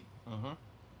 Obsolete? Mhm.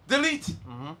 Delete.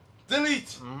 Mhm. Delete.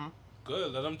 Mhm.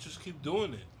 Good. Let them just keep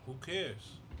doing it. Who cares?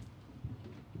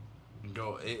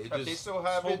 Yo, it If they just still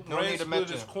have This whole it, no brand need to split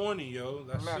mention. is corny, yo.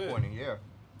 That's I'm not it. corny, yeah.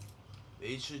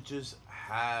 they should just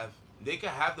have. They could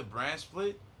have the brand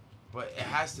split, but it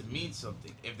has to mean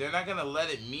something. If they're not gonna let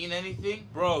it mean anything,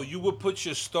 Bro, you would put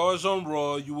your stars on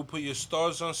Raw. You would put your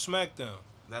stars on SmackDown.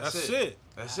 that's That's it. it.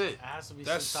 That's it. It has to be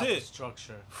That's some type it. of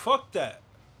structure. Fuck that.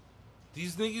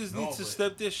 These niggas No, need to but-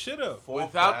 step their shit up. Fuck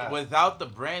Without that. without the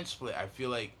brand split, I feel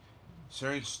like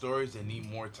certain stories that need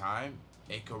more time,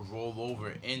 it could roll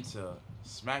over into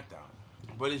SmackDown.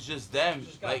 But it's just them, You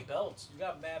just got like belts. You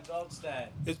got mad belts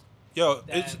that Yo,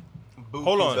 that it's Buku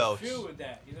Hold on. belts. feel with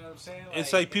that. You know what I'm saying?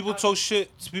 it's like it people kinda- talk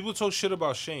shit. People talk shit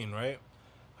about Shane, right?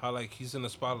 How like he's in the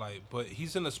spotlight, but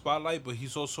he's in the spotlight, but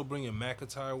he's also bringing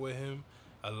McIntyre with him,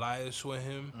 Elias with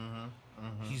him.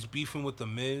 He's beefing with the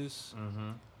Miz.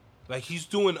 Like he's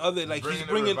doing other, like he's the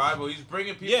bringing. revival. He's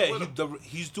bringing people. Yeah, with him.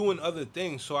 he's doing other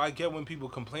things. So I get when people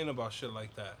complain about shit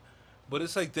like that, but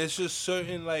it's like there's just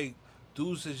certain like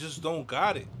dudes that just don't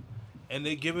got it, and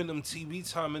they're giving them TV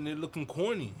time and they're looking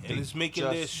corny, and They it's making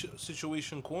their just-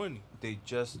 situation corny. They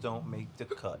just don't make the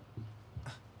cut.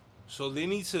 So they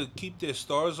need to keep their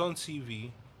stars on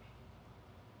TV,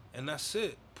 and that's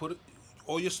it. Put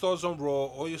all your stars on Raw,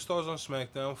 all your stars on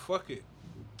SmackDown. Fuck it.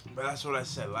 But that's what I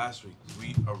said last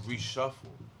week. A reshuffle.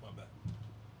 My bad.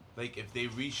 Like if they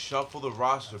reshuffle the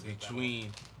roster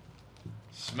between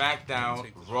SmackDown,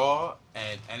 Take this. Raw,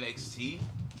 and NXT,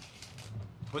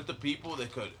 put the people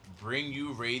that could bring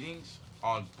you ratings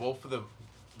on both of the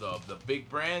big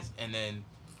brands, and then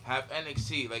have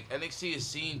NXT. Like NXT is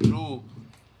seen through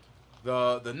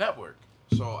the network,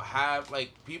 so have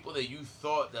like people that you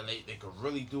thought that they could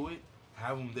really do it,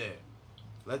 have them there.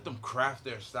 Let them craft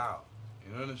their style.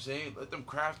 You know what I'm saying? Let them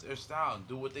craft their style and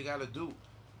do what they gotta do.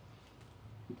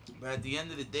 But at the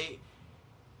end of the day,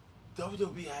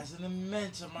 WWE has an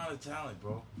immense amount of talent,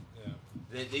 bro.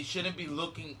 Yeah. They shouldn't be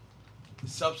looking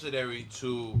subsidiary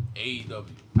to AEW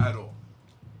at all.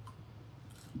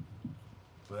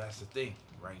 But that's the thing.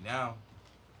 Right now,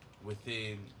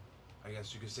 within, I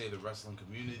guess you could say, the wrestling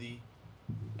community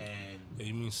and Yeah,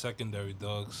 you mean secondary,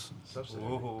 dogs?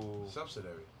 subsidiary. Ooh.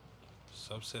 Subsidiary.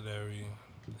 Subsidiary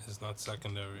is not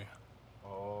secondary.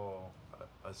 Oh.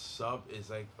 A sub is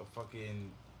like a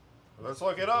fucking Let's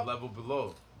look it up. level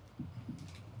below.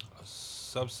 A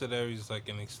subsidiary is like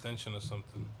an extension or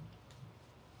something.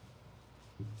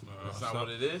 That's not what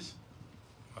it is?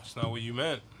 That's not what you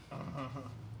meant.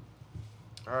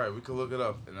 Alright, we can look it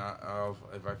up. And I'll,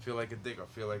 if I feel like a dick, I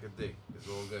feel like a dick. It's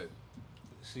all good.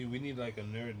 See, we need like a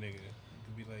nerd nigga. It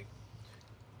could be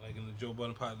like in the Joe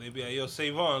Budden pod. They be like, yo,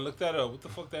 Savon, look that up. What the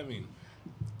fuck that mean?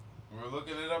 We're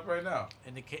looking it up right now.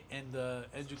 In the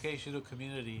educational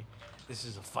community, this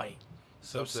is a fight.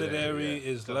 Subsidiary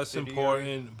yeah. is less Subsidiary.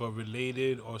 important but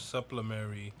related or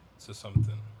supplementary to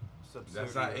something.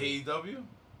 That's not AEW?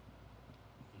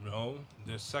 No,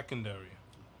 they're secondary.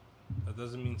 That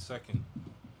doesn't mean second.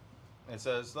 It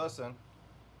says less than.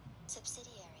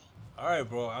 Subsidiary. All right,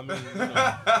 bro. I mean, you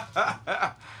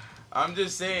know, I'm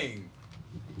just saying,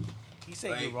 He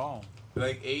said Like- you're wrong.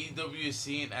 like AEW is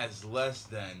seen as less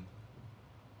than.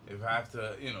 If I have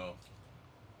to,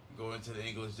 go into the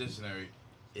English dictionary,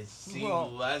 it's seen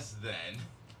Well- less than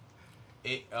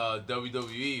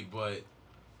WWE, but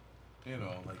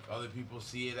like other people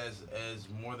see it as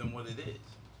more than what it is.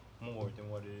 More than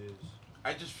what it is.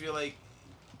 I just feel like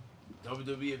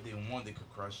WWE, if they want, they could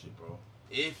crush it, bro.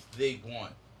 If they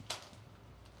want.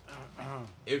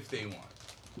 If they want.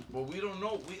 But we don't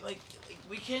know.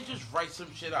 We can't just write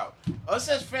some shit out. Us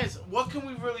as fans, what can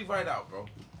we really write out, bro?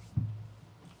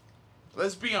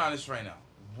 Let's be honest right now.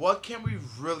 What can we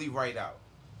really write out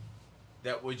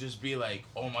that would just be like,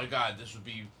 oh my god, this would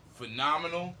be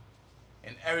phenomenal,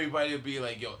 and everybody would be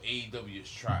like, yo, AEW is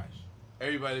trash.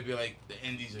 Everybody would be like, the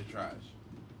indies are trash.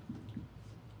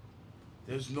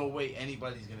 There's no way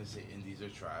anybody's gonna say indies are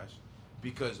trash,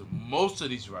 because most of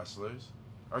these wrestlers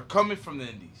are coming from the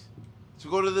indies to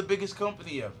go to the biggest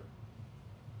company ever.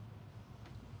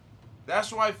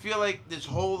 That's why I feel like this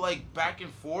whole like back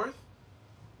and forth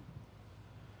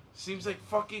seems like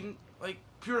fucking like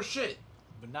pure shit.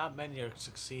 But not many are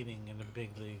succeeding in the big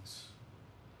leagues.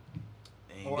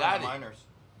 They ain't Or got the it. minors.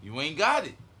 You ain't got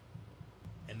it.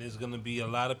 and there's gonna be a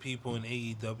lot of people in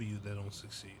AEW that don't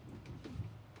succeed.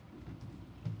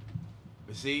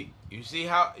 But see, you see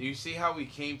how we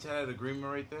came to that agreement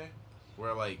right there,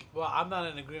 where like Well, I'm not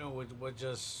in agreement with what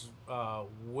just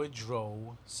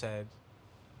Woodrow said.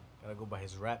 Gotta go by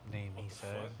his rap name, he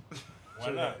said. Why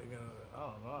not? I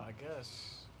don't know, I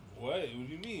guess. What? What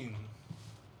do you mean?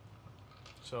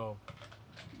 So,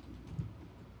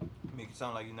 Make it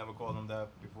sound like you never called him that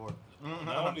before.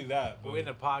 Not only that, but we're in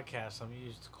a podcast. I'm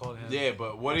used to calling him. yeah.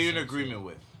 But what are you in Listen, so agreement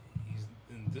with? he's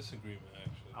in disagreement.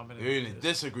 Actually, I'm in You're in a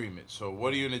disagreement. So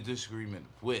what are you in a disagreement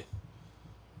with?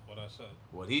 what I said.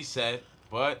 What he said,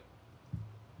 but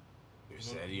you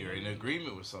said you're in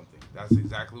agreement with something. That's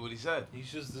exactly what he said.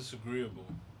 He's just disagreeable.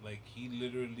 Like he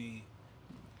literally,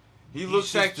 He He's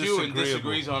looks just at you and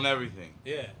disagreeable. disagrees on everything.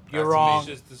 yeah. You're That's wrong.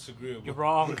 He's just disagreeable. You're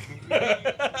wrong.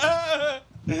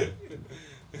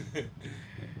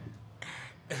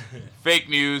 Fake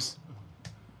news.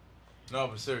 No,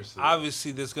 but seriously.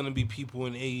 Obviously, there's gonna be people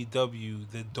in AEW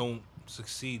that don't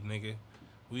succeed, nigga.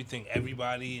 We think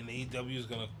everybody in AEW is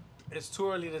gonna. It's too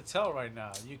early to tell right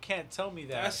now. You can't tell me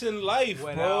that. That's in life,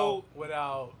 bro.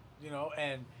 Without,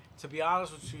 and to be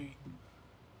honest with you,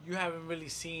 you haven't really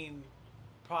seen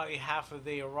probably half of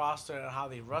their roster and how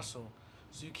they wrestle.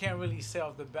 So you can't really say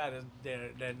off the bat that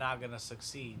they're not gonna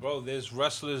succeed. Bro, there's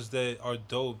wrestlers that are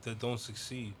dope that don't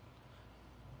succeed.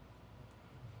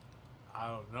 I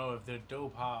don't know if they're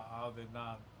dope. How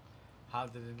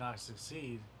did they not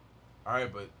succeed? All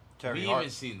right, but Terry we Hart. even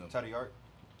seen them. Teddy Hart.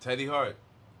 Teddy Hart.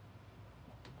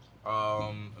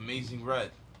 Amazing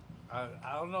Red. I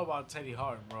don't know about Teddy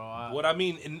Hart, bro. What I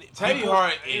mean, in Teddy people-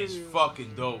 Hart is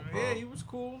fucking dope, bro. Yeah, he was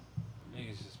cool.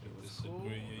 Niggas just be Cool.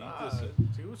 disagreeing. Nah,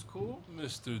 he was cool.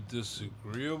 Mr.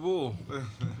 Disagreeable.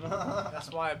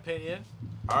 That's my opinion.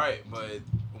 All right, but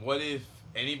what if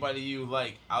anybody you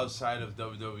like outside of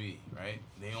WWE, right?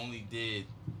 They only did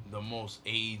the most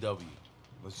AEW.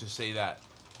 Let's just say that.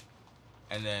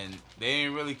 And then they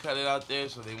didn't really cut it out there,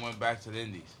 so they went back to the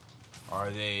Indies. Are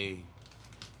they?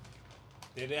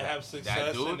 They didn't have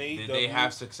success dude, in AEW. did they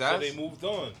have success? So they moved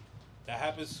on. That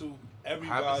happens to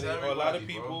everybody, Happens to or a lot of everybody,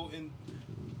 people bro. in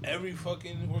every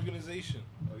fucking organization.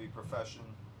 Maybe profession.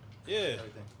 Yeah.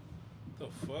 Everything. The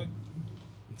fuck?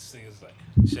 This thing is like,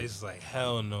 Shay's like,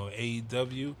 hell no.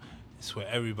 AEW is where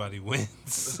everybody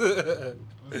wins. I'm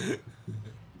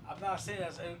not saying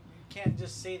that. You can't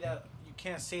just say that. You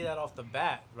can't say that off the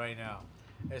bat right now.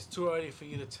 It's too early for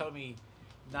you to tell me.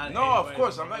 Not No, of everybody's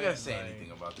course I'm not win, gonna say like-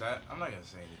 anything about that. I'm not gonna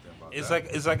say anything about It's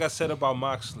that. like I said about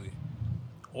Moxley.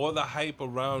 All the hype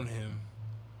around him.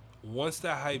 Once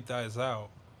that hype dies out,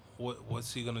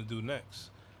 what's he gonna do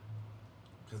next?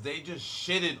 Because they just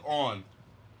shitted on.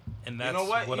 And You that's know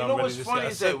what? what You I'm know ready what's to funny say. I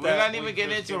is said that we're not when even he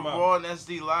getting first into came out. Raw and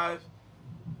SD Live.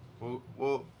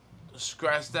 We'll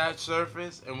scratch that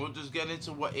surface and we'll just get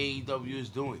into what AEW is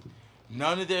doing.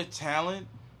 None of their talent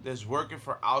that's working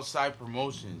for outside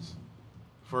promotions,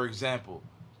 for example,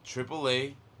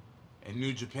 AAA and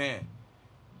New Japan,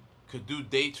 could do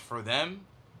dates for them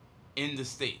in the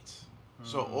States.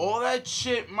 So all that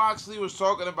shit Moxley was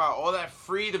talking about, all that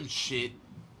freedom shit,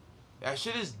 that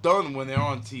shit is done when they're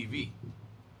on TV.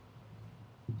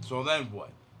 So then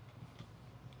what?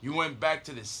 You went back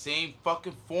to the same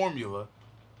fucking formula.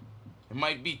 It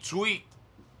might be tweaked,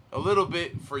 a little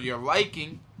bit for your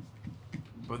liking,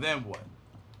 but then what?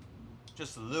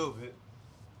 Just a little bit.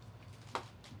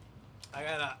 I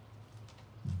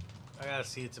gotta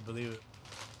see it to believe it.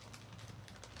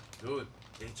 Dude,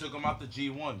 they took him out the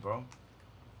G1, bro.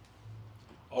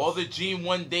 All the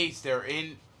G1 dates that are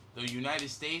in the United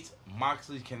States,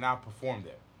 Moxley cannot perform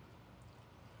there.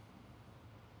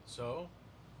 So,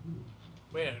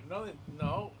 wait,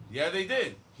 no. Yeah, they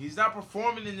did. He's not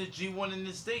performing in the G1 in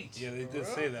the States. Yeah, they did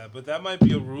say that, but that might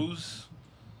be a ruse.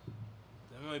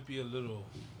 That might be a little.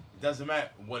 It doesn't matter.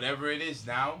 Whatever it is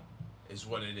now is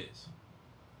what it is.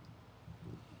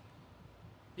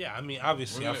 Yeah, I mean,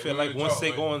 obviously, I feel like once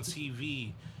they go on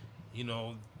TV, you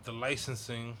know, the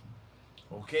licensing.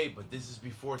 Okay, but this is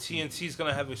before TV. TNT's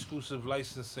gonna have exclusive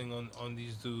licensing on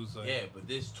these dudes. Like, Yeah, but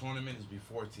this tournament is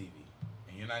before TV,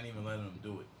 and you're not even letting him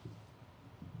do it.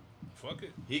 fuck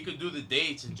it. He could do the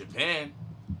dates in Japan.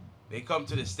 They come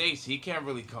to the States. He can't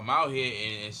really come out here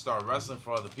and start wrestling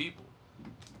for other people.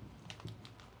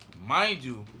 Mind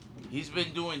you, he's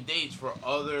been doing dates for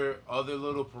other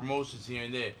little promotions here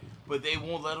and there, but they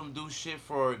won't let him do shit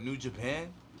for New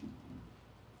Japan.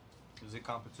 Is it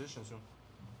competition soon?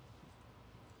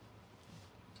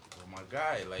 Oh my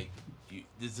guy, like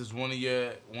this is one of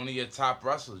your top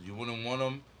wrestlers. You wouldn't want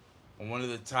him on one of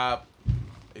the top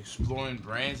exploring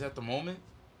brands at the moment.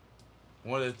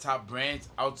 One of the top brands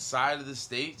outside of the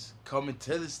States, coming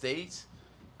to the States.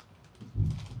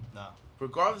 Nah.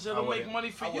 Regardless, I it'll make wouldn't.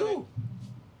 money for I you. wouldn't.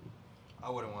 I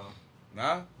wouldn't want him.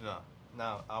 Nah?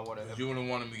 No, I wouldn't. You wouldn't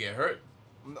want him to get hurt.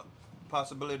 No,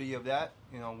 possibility of that,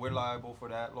 you know, we're liable for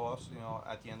that loss, you know,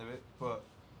 at the end of it. But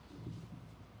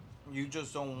you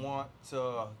just don't want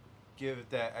to give it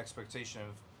that expectation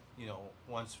of, you know,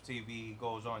 once TV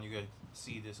goes on, you're going to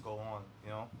see this go on,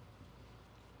 you know?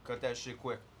 Cut that shit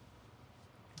quick.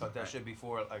 Cut that shit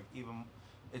before, like, even,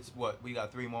 it's what, we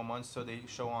got 3 more months till they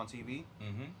show on TV?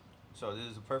 Mm-hmm. So this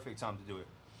is the perfect time to do it.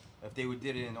 If they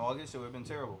did it in August, it would have been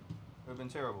terrible. It would have been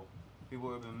terrible. People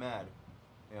would have been mad,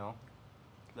 you know?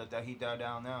 Let that heat die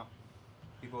down now.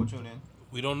 People will tune in.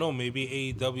 We don't know.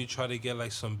 Maybe AEW tried to get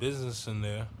like some business in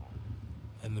there,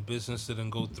 and the business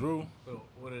didn't go through. But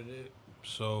what it is,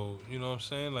 So you know what I'm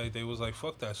saying? Like they was like,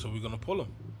 "Fuck that!" So we're gonna pull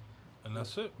him, and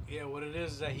that's it. yeah, what it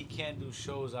is that he can't do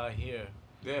shows out here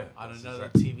Yeah. on that's another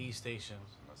exactly, TV station.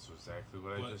 That's exactly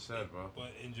what I just said, bro.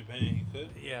 But in Japan, he could.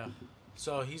 Yeah,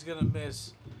 so he's gonna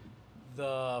miss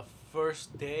the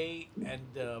first day and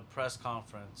the press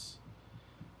conference.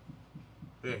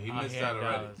 Yeah, he out missed here that in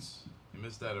already. Dallas. He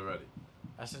missed that already.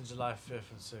 That's in July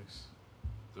 5th and 6th.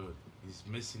 Dude, he's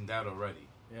missing that already.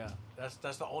 Yeah,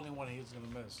 that's the only one he's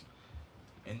gonna miss.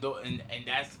 And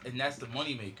that's the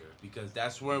moneymaker, because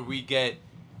that's where we get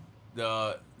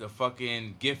the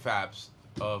fucking gift apps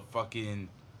of fucking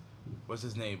what's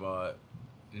his name?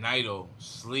 Naito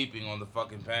sleeping on the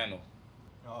fucking panel.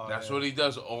 Oh, That's yeah. what he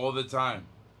does all the time.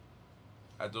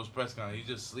 At those press conferences,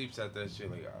 he just sleeps at that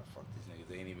shit like, fuck these niggas,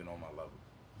 they ain't even on my level.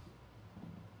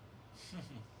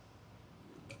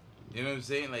 You know what I'm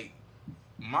saying? Like,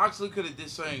 Moxley could have did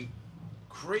something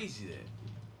crazy there.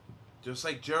 Just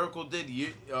like Jericho did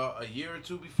a year or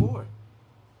two before.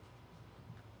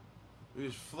 He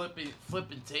was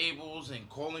flipping tables and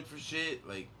calling for shit.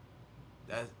 Like,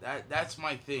 that's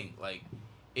my thing. Like,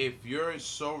 if you're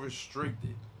so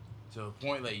restricted to the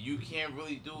point like you can't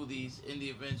really do these indie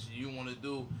events you want to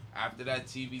do after that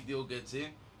TV deal gets in,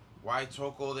 why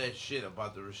talk all that shit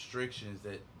about the restrictions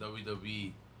that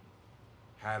WWE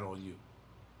had on you?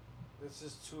 This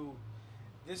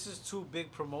is two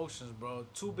big promotions, bro.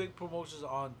 2 big promotions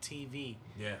on TV.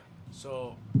 Yeah.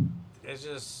 So it's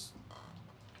just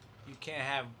you can't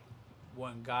have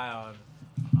one guy on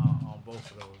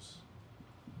both of those.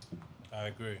 I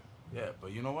agree. Yeah,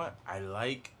 but you know what? I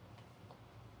like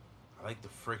the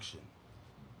friction.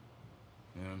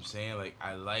 You know what I'm saying? Like,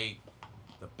 I like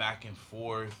the back and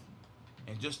forth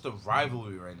and just the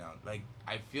rivalry right now. Like,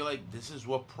 I feel like this is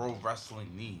what pro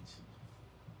wrestling needs.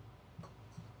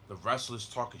 The wrestlers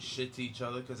talking shit to each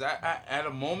other. Because at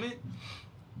a moment,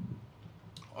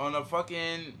 on a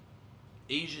fucking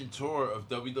Asian tour of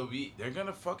WWE, they're going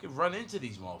to fucking run into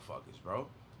these motherfuckers, bro.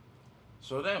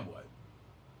 So then what?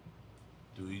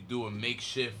 Do you do a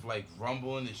makeshift, like,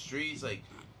 rumble in the streets? Like,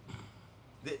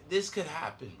 this could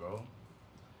happen, bro.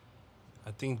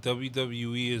 I think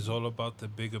WWE is all about the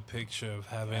bigger picture of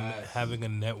having a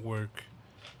network,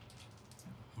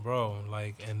 bro.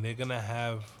 Like, and they're gonna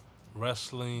have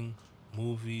wrestling,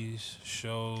 movies,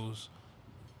 shows,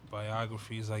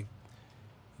 biographies. Like,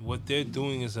 what they're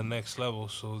doing is the next level.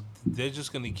 So they're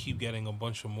just gonna keep getting a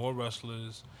bunch of more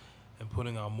wrestlers and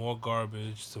putting out more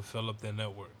garbage to fill up their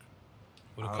network.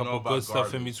 with a I don't couple know about good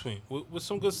stuff in garbage. between. With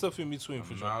some good stuff in between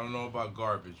for I sure. don't know about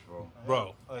garbage, bro.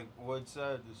 Bro. Like Wood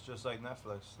said, it's just like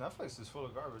Netflix. Netflix is full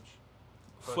of garbage.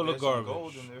 But Full of there's some garbage.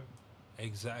 gold in there.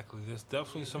 Exactly. There's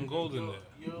definitely some gold in there.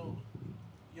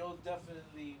 You'll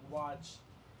definitely watch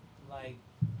like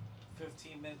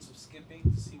 15 minutes of skipping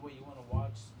to see what you want to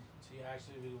watch. So you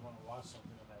actually really want to watch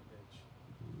something on that bitch.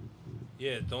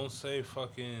 Yeah, don't say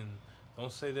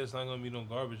there's not gonna be no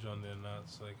garbage on there. Now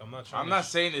it's like I'm not trying. I'm not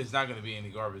saying there's not gonna be any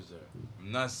garbage there.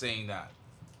 I'm not saying that.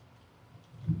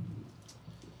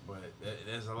 But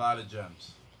there's a lot of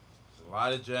gems. There's a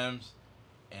lot of gems,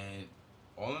 and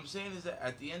all I'm saying is that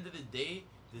at the end of the day,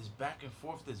 this back and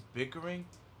forth, this bickering,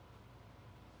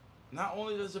 not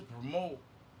only does it promote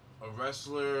a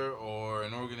wrestler or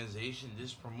an organization,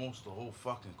 this promotes the whole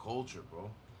fucking culture, bro.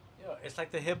 Yo, it's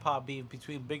like the hip hop beef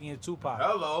between Biggie and Tupac.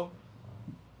 Hello.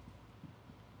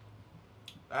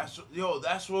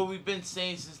 That's what we've been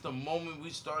saying since the moment we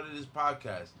started this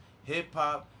podcast. Hip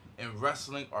hop and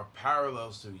wrestling are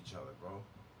parallels to each other, bro.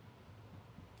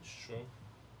 True.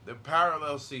 They're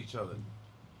parallels to each other.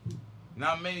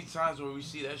 Not many times where we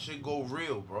see that shit go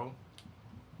real, bro.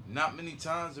 Not many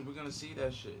times that we're gonna see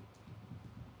that shit.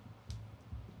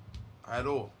 At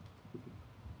all.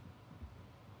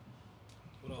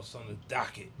 What else on the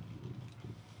docket?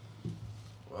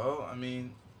 Well, I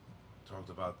mean, talked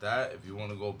about that. If you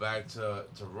want to go back to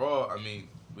Raw, I mean,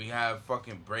 we have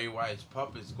fucking Bray Wyatt's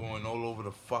puppets going all over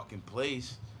the fucking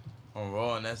place on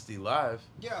Raw and SD Live.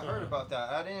 Yeah, I heard about that.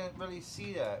 I didn't really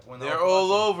see that when I They're was all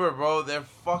watching. over, bro. They're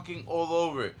fucking all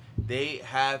over. They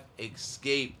have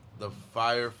escaped the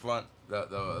Firefront, what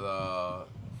was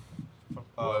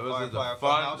it? The Firefly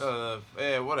fun,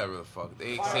 yeah, whatever the fuck.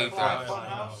 They escaped Firefly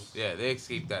that. Funhouse. Yeah, they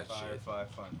escaped that shit. Firefly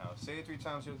Funhouse. Say it 3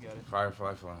 times, you'll get it.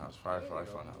 Firefly Funhouse. Firefly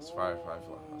Funhouse. Firefly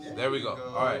Funhouse. There There we you go. go.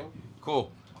 All right,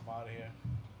 cool. I'm out of here.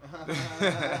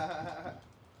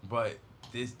 But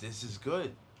this is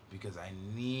good because I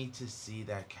need to see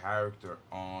that character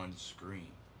on screen.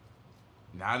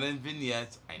 Not in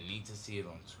vignettes. I need to see it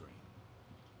on screen.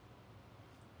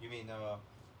 You mean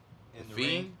in the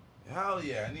Fiend? ring? Hell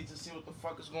yeah! I need to see what the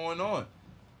fuck is going on.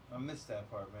 I missed that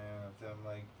part, man. Of them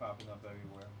like popping up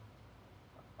everywhere.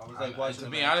 I was like watching. To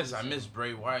the be honest, matches I and- miss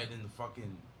Bray Wyatt in the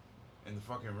fucking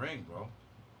ring, bro.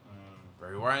 Mm,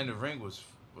 Bray Wyatt in the ring was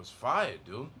fire,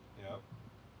 dude. yep.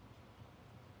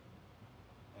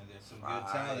 And there's some Fire,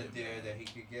 good talent there man. that he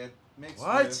could get mixed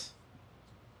What? with.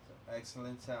 Some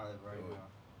excellent talent right Dude.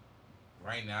 now.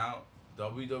 Right now,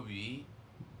 WWE,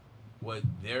 what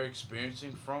they're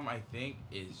experiencing from, I think,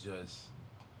 is just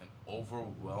an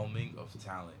overwhelming of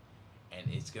talent, and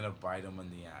it's gonna bite them in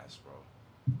the ass, bro.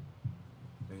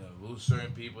 They're gonna lose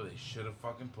certain people they should have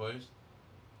fucking pushed.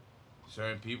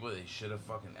 Certain people they should have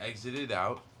fucking exited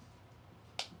out,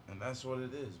 and that's what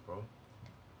it is, bro.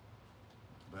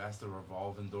 But that's the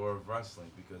revolving door of wrestling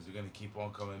because you're gonna keep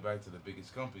on coming back to the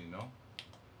biggest company, no?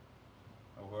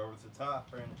 Or whoever's the top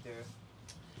right there.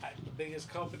 The biggest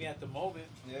company at the moment.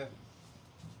 Yeah.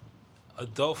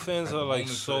 Adult fans At the are like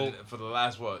moment so. for the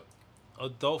last what?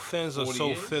 Adult fans are 40 so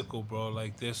years? fickle, bro.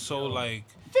 Like they're so like.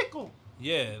 Fickle.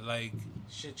 Yeah, like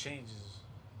Shit changes.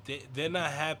 they're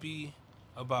not happy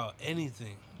about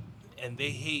anything, and they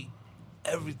hate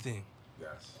everything,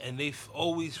 Yes. and they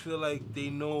always feel like they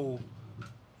know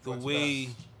the What's way.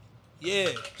 best. Yeah,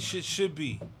 shit should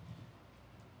be.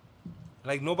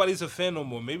 Like nobody's a fan no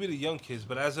more. Maybe the young kids,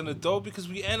 but as an adult, because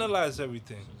we analyze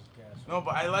everything. No,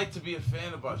 but I like to be a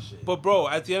fan about shit. But bro,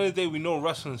 at the end of the day, we know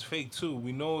wrestling's fake too.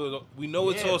 We know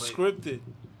it's Yeah, all but- scripted,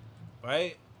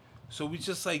 right? So we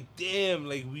just like, damn,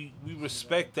 like we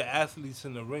respect the athletes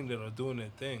in the ring that are doing their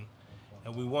thing,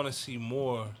 and we want to see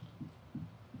more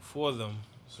for them.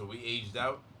 So we aged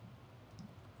out.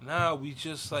 Nah, we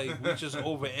just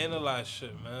overanalyze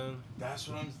shit, man. That's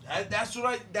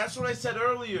what I said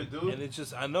earlier, dude. And it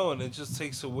just, I know, and it just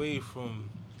takes away from.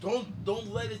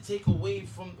 Don't let it take away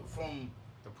from The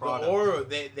the product. aura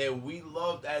that we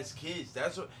loved as kids.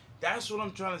 That's what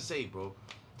I'm trying to say, bro.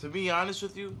 To be honest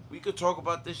with you, we could talk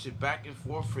about this shit back and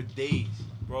forth for days.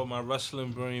 Bro, my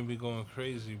wrestling brain be going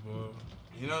crazy, bro.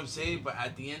 You know what I'm saying? But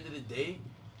at the end of the day,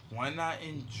 why not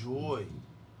enjoy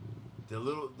the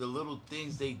little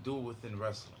things they do within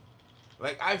wrestling?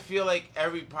 Like I feel like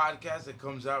every podcast that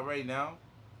comes out right now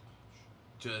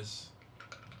just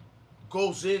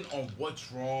goes in on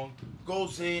what's wrong,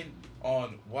 goes in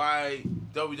on why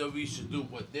WWE should do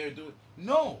what they're doing.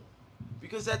 No.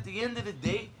 Because at the end of the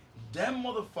day, them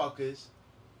motherfuckers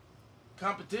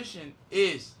competition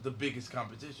is the biggest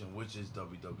competition, which is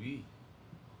WWE.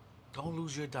 Don't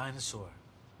lose your dinosaur.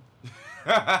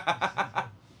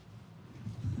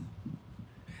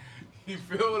 You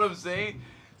feel what I'm saying?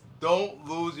 Don't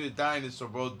lose your dinosaur,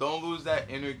 bro. Don't lose that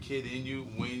inner kid in you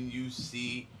when you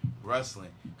see wrestling.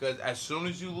 Because as soon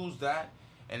as you lose that,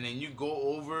 and then you go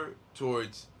over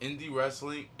towards indie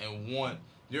wrestling and want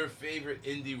your favorite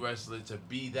indie wrestler to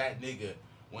be that nigga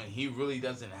when he really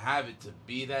doesn't have it to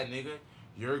be that nigga,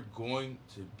 you're going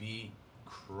to be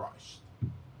crushed.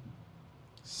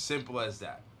 Simple as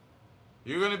that.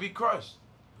 You're going to be crushed.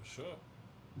 For sure.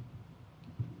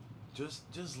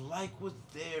 Just like what's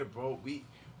there, bro.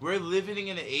 We're living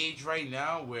in an age right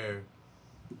now where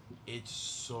it's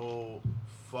so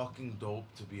fucking dope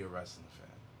to be a wrestling fan.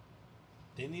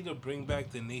 They need to bring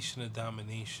back the Nation of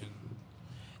Domination.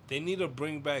 They need to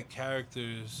bring back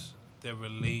characters that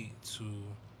relate to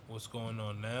what's going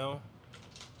on now.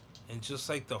 And just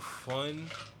like the fun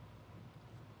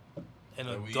and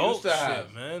That we adult used to shit,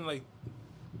 have. man. Like,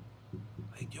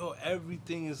 yo,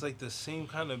 everything is like the same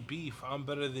kind of beef. I'm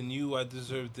better than you. I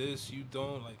deserve this. You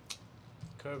don't. Like,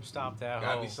 Curb stomp that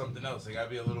Gotta hoe. be something else. It gotta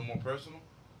be a little more personal.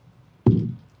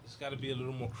 it's got to be a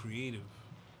little more creative,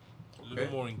 a Okay.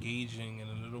 little more engaging, and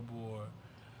a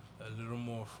little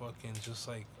more fucking just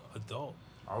like adult.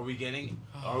 Are we getting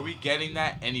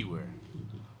that anywhere?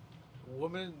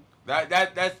 Women,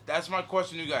 That's my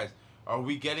question to you guys. Are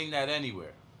we getting that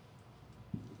anywhere?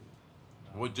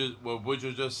 What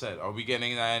Woodrow just said. Are we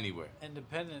getting that anywhere?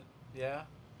 independent, yeah.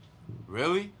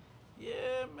 Really?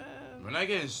 Yeah, man. We're not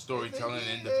getting storytelling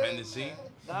and independency.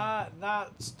 Not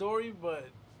story, but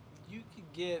you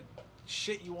could get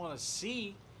shit you want to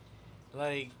see.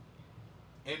 Like,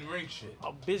 In ring shit.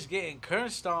 a bitch getting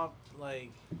curb stomped,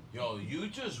 like, Yo, you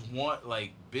just want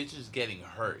like bitches getting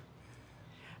hurt.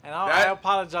 and I That-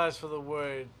 apologize for the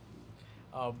word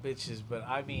bitches, but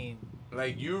I mean,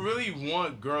 Like you really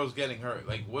want girls getting hurt.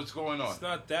 Like what's going on? It's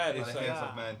not that. By It's the like, hands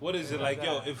of men. what is it It's like? not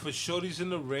Yo, that. if a shorty's in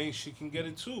the ring, she can get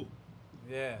it too.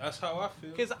 yeah. That's how I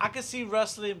feel. Because I could see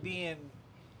wrestling being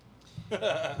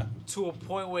to a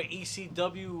point where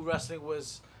ECW wrestling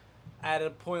was at a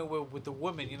point where with the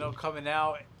women, you know, coming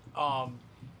out,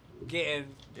 getting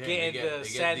they the get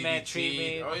Sandman DDT'd.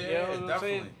 treatment. Oh you know yeah, what I'm saying?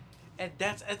 definitely. And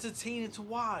that's entertaining to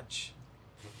watch.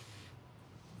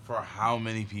 For how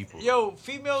many people? Yo,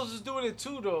 females is doing it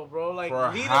too, though, bro. Like,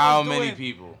 For Lita how was many doing,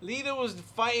 people? Lita was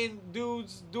fighting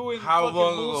dudes doing How fucking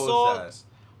long ago was that? moonsaults,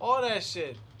 all that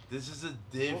shit. This is a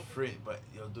different, but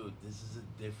yo, dude, this is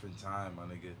a different time, my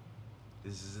nigga.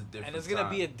 This is a different. And it's gonna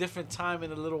time. be a different time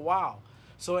in a little while.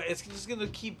 So it's just gonna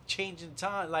keep changing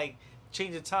time, like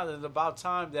changing time. It's about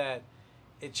time that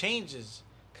it changes,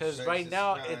 because Sex right is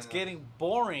now kinda- it's getting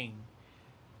boring.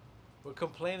 We're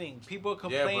complaining. People are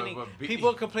Yeah, but- complaining. but People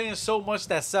are complaining so much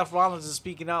that Seth Rollins is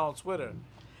speaking out on Twitter.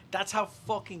 That's how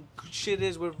fucking shit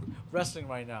is with wrestling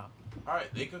right now. All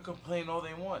right, they can complain all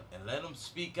they want and let them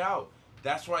speak out.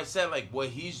 That's why I said like what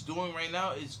he's doing right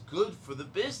now is good for the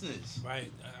business.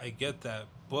 Right, I get that,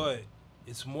 but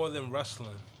it's more than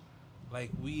wrestling.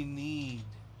 Like we need,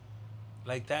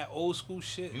 like that old school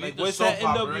shit. You Like need the where's that soap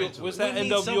opera NWO? into Where's it. that We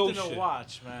need NWO something shit? to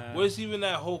watch, man. Where's even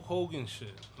that Hulk Hogan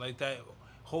shit? Like that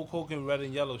Hulk Hogan red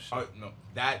and yellow shit. No,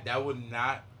 that would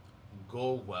not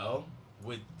go well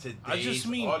with today's I just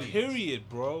mean audience. period,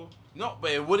 bro. No,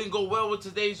 but it wouldn't go well with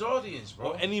today's audience, bro.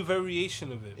 Or any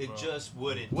variation of it. It bro. just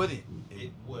wouldn't. wouldn't.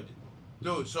 It wouldn't.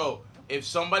 Dude, so if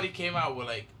somebody came out with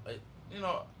like,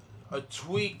 a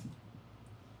tweaked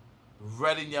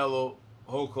red and yellow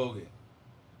Hulk Hogan,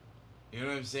 you know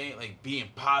what I'm saying? Like being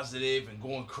positive and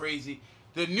going crazy.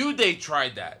 The New Day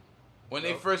tried that when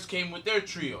they first came with their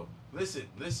trio. Listen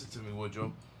to me,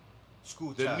 Woodrow.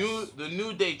 School The test.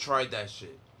 New Day tried that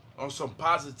shit on some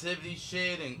positivity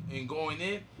shit and going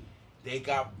in. They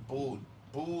got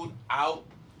booed out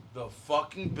the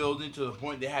fucking building to the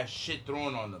point they had shit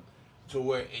thrown on them, to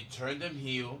where it turned them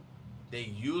heel. They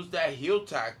used that heel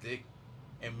tactic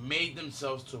and made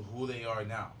themselves to who they are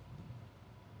now.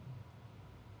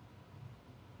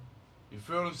 You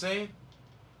feel what I'm saying?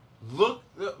 Look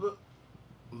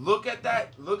at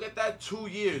that. Look at that 2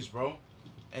 years, bro,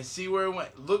 and see where it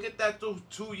went. Look at that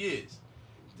 2 years.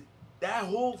 That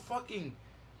whole fucking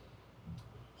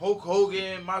Hulk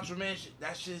Hogan, Macho Man shit,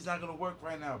 that shit is not gonna work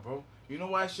right now, bro. You know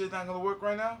why that shit is not gonna work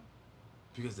right now?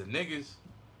 Because the niggas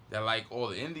that like all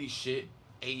the indie shit,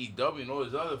 AEW and all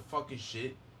this other fucking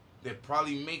shit that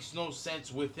probably makes no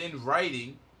sense within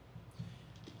writing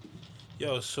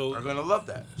Yo, so are gonna love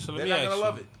that. So let They're me not ask gonna you,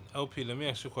 love it. LP. Let me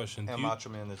ask you a question. And Macho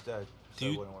Man is dead. So it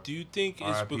wouldn't work. Do you think it's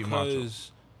R.I.P. Macho.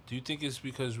 because? Do you think it's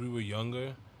because we were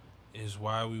younger? Is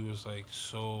why we was like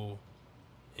so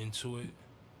into it?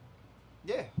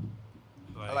 Yeah.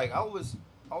 Like I was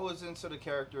into the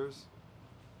characters.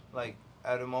 Like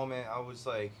at a moment I was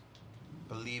like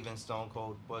believing Stone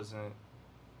Cold wasn't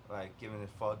like giving a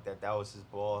fuck that was his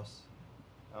boss.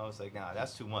 I was like, nah,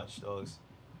 that's too much, dogs.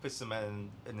 Put some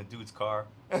in the dude's car.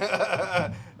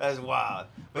 That's wild.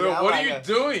 But Bro, then I'm what like, are you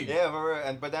doing?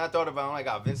 Yeah, but then I thought about it, I'm like,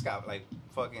 oh, Vince got like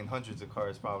fucking hundreds of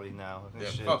cars probably now. And Yeah,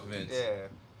 shit. fuck Vince. Yeah.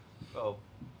 So,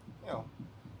 you know.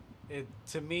 It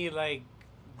to me like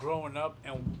growing up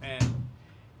and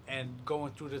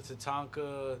going through the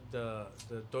Tatanka, the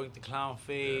Doink the Clown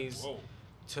phase, Whoa.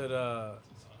 to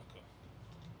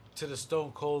the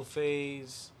Stone Cold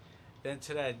phase, then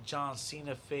to that John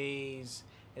Cena phase,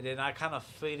 and then I kind of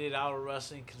faded out of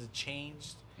wrestling because it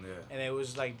changed, Yeah. and it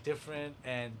was like different,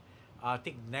 and I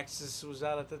think Nexus was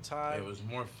out at the time. It was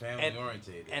more family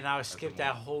orientated. And I at skipped the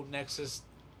that moment. whole Nexus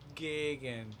gig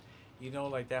and, you know,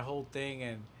 like that whole thing.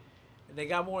 And they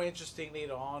got more interesting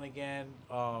later on again.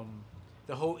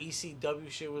 The whole ECW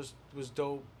shit was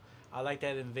dope. I like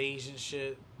that invasion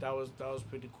shit. That was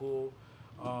pretty cool.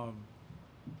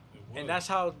 And that's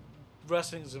how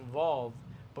wrestling's evolved.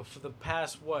 But for the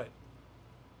past,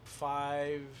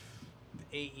 5,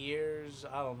 8 years,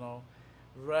 I don't know,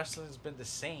 wrestling's been the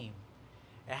same.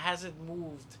 It hasn't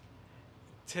moved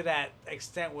to that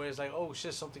extent where it's like, oh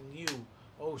shit, something new.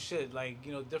 Oh shit, like,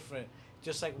 you know, different.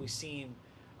 Just like we seen,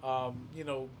 you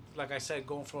know, like I said,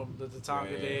 going from the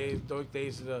Tonga days, Doink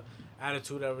days to the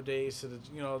Attitude Era days to the,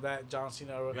 you know, that John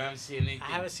Cena era. You haven't seen anything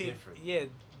I haven't seen,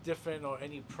 different. different or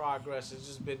any progress. It's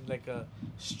just been like a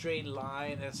straight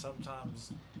line and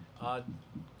sometimes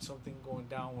something going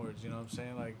downwards. You know what I'm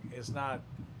saying? Like, it's not,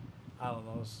 I don't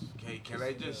know. Okay, can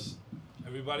I just...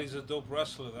 Everybody's a dope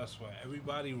wrestler. That's why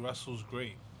everybody wrestles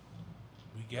great.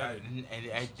 We get it.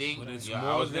 And I think But it's I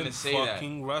more was than gonna say that.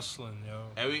 fucking wrestling,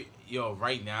 yo.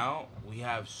 Right now we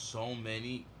have so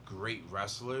many great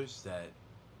wrestlers that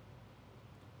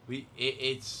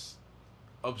it's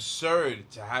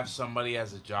absurd to have somebody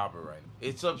as a jobber right now.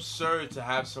 It's absurd to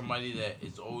have somebody that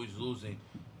is always losing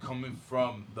coming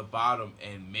from the bottom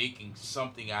and making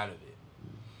something out of it.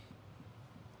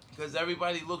 Because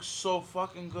everybody looks so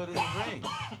fucking good in the ring.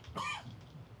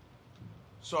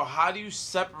 So how do you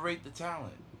separate the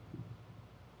talent?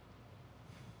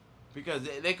 Because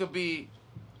there could be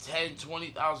 10,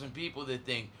 20,000 people that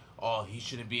think, oh, he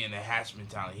shouldn't be in the Hatchman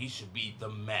talent. He should be the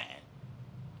man.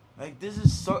 Like, there's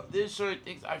certain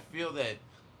things I feel that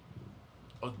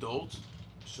adults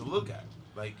should look at.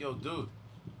 Like, yo, dude.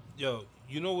 Yo,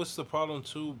 you know what's the problem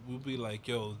too? We'll be like,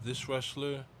 yo, this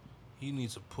wrestler, he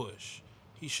needs a push.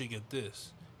 He should get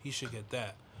this. He should get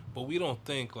that. But we don't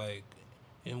think, like,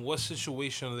 in what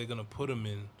situation are they gonna put him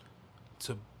in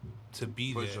to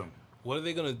be Push there? him. What are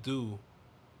they gonna do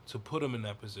to put him in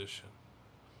that position?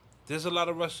 There's a lot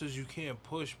of wrestlers you can't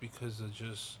push because of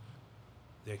just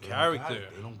their character.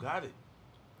 They don't got it.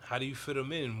 How do you fit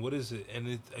them in? What is it? And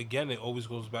it always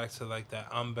goes back to like that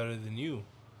I'm better than you.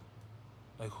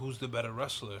 Like, who's the better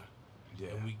wrestler? Yeah.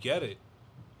 And we get it.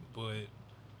 But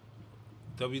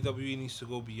WWE needs to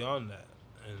go beyond that.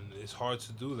 And it's hard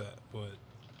to do that. But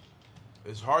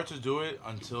It's hard to do it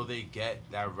until they get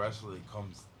that wrestler that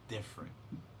comes different.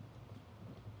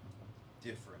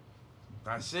 Different.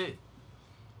 That's it.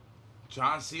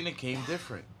 John Cena came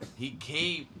different. He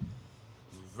came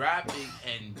rapping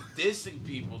and dissing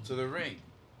people to the ring.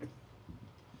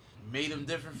 Made him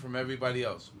different from everybody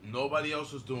else. Nobody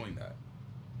else was doing that.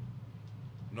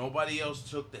 Nobody else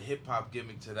took the hip hop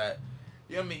gimmick to that.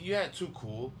 You know what I mean? You had Too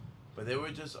Cool, but they were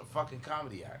just a fucking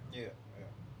comedy act. Yeah.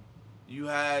 You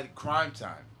had Crime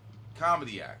Time,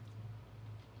 comedy act.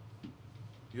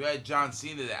 You had John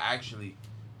Cena that actually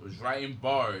was writing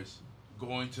bars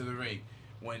going to the ring.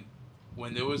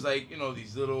 When there was, like, you know,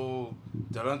 these little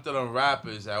dun-dun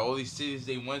rappers at all these cities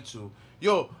they went to,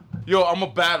 yo, I'ma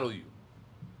battle you.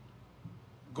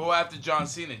 Go after John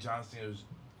Cena. John Cena was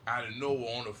out of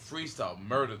nowhere on a freestyle,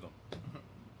 murder them.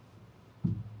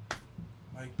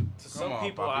 Like, Some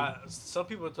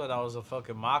people thought that was a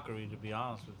fucking mockery, to be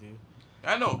honest with you.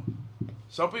 I know.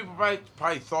 Some people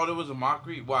probably thought it was a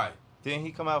mockery. Why? Didn't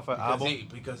he come out for an album?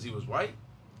 Because he was white?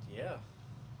 Yeah.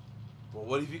 But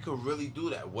what if he could really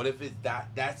do that? What if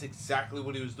that's exactly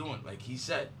what he was doing? Like he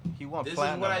said, He won this is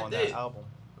platinum what I on did. that album.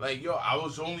 Like, yo, I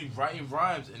was only writing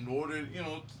rhymes in order, you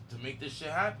know, to make this shit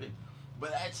happen.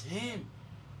 But that's him.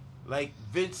 Like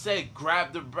Vince said,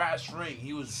 grab the brass ring.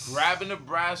 He was grabbing the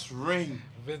brass ring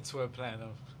Vince went platinum.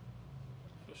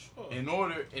 for sure. in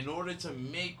order to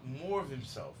make more of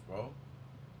himself, bro.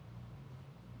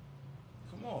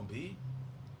 Come on, B.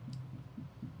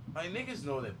 Like, niggas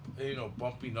know that, you know,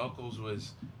 Bumpy Knuckles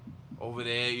was over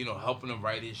there, you know, helping him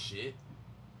write his shit.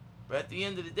 But at the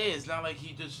end of the day, it's not like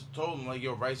he just told him, like,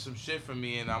 yo, write some shit for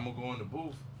me and I'm gonna go in the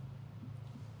booth.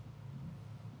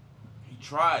 He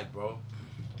tried, bro.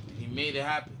 He made it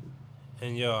happen.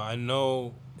 And yo, I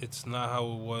know it's not how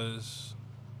it was.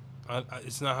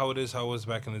 It's not how it is. How it was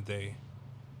back in the day.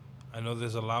 I know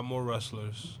there's a lot more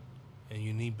wrestlers, and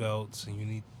you need belts, and you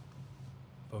need.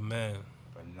 But man,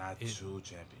 But not two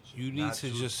championships. you need Not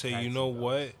to two just say, tag you team know belts.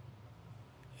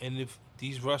 what? And if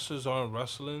these wrestlers aren't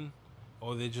wrestling,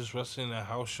 or they're just wrestling at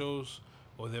house shows,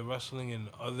 or they're wrestling in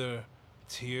other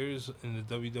tiers in the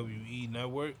WWE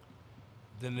network,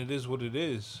 then it is what it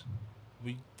is.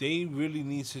 They really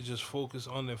need to just focus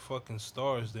on their fucking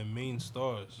stars, their main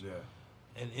stars. Yeah.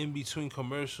 And in between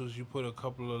commercials, you put a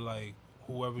couple of like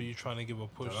whoever you're trying to give a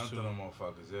push Talent to. to them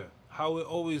motherfuckers, yeah. How it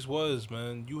always was,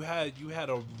 man. You had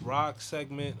a Rock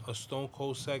segment, a Stone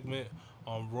Cold segment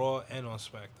on Raw and on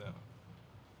SmackDown.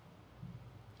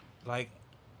 Like,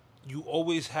 you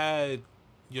always had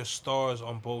your stars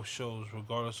on both shows,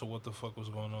 regardless of what the fuck was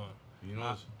going on. You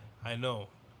know. I know.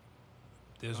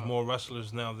 There's No. more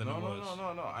wrestlers now than No, there no, was.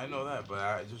 no. I know that, but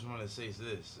I just want to say this: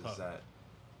 is Huh. that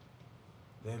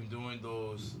them doing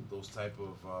those type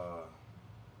of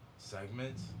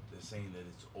segments, they're saying that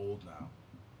it's old now.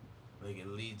 Like it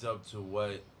leads up to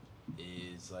what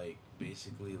is like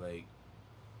basically like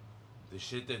the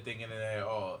shit they're thinking that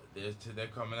they're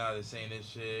coming out, they're saying this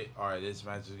shit. All right, this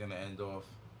match is gonna end off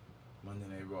Monday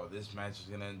Night Raw. This match is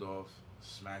gonna end off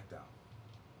SmackDown.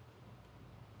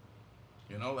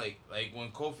 You know, like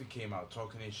when Kofi came out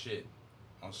talking his shit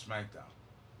on SmackDown,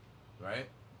 right?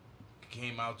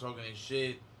 Came out talking his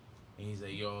shit, and he's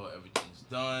like, "Yo, everything's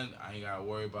done. I ain't gotta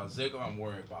worry about Ziggler. I'm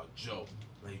worried about Joe."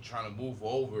 Like trying to move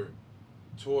over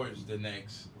towards the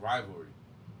next rivalry.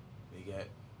 They get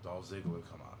Dolph Ziggler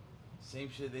come out. Same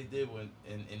shit they did when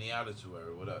in the Attitude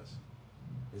Era with us.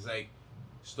 It's like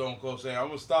Stone Cold saying, "I'm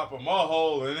gonna stop a mud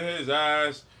hole in his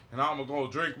ass, and I'm gonna go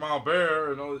drink my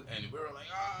beer," and we were like,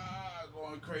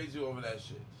 going crazy over that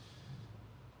shit.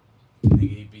 Nigga,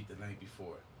 he beat the night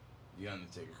before. The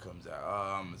Undertaker comes out.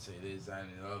 Oh, I'm gonna say this, that,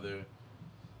 and the other.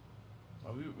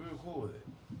 Oh, we were cool with it.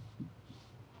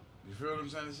 You feel what I'm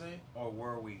trying to say? Or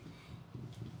were we?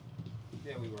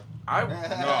 Yeah, we were. No, we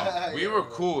Yeah, were we were.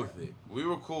 cool with it. We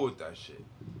were cool with that shit.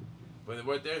 But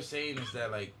what they're saying is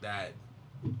that like that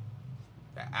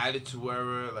Attitude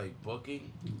Era like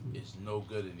booking is no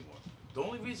good anymore. The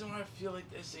only reason why I feel like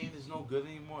they're saying it's no good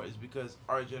anymore is because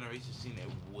our generation's seen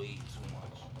it way too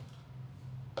much.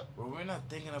 But we're not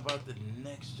thinking about the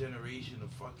next generation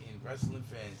of fucking wrestling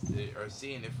fans that are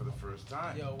seeing it for the first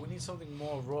time. Yo, we need something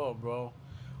more raw, bro.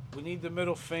 We need the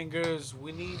middle fingers.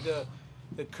 We need the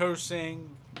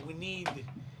cursing. We need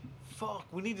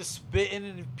the spitting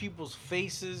in people's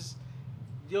faces.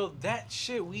 Yo, that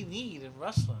shit we need in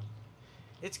wrestling.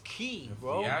 It's key, The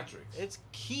bro. theatrics. It's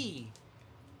key.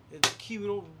 It's key. We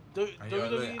don't. And yo, WWE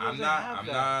look, doesn't I'm have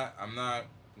that. not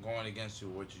going against you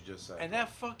what you just said. And that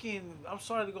fucking, I'm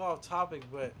sorry to go off topic,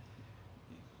 but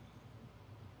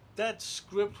that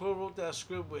script, who wrote that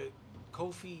script with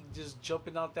Kofi just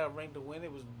jumping out that ring to win,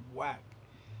 it was whack.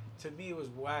 To me, it was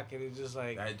whack, and it just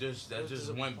like That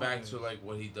just went back to like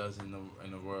what he does in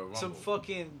the Royal Rumble. some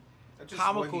fucking That's just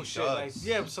what comical he shit, does.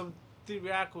 like some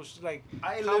theatrical shit, like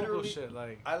I comical literally- shit,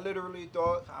 like I literally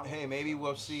thought, hey, maybe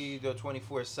we'll see the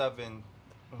 24/7,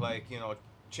 like,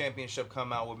 championship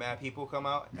come out with mad people come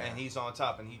out, Yeah. and he's on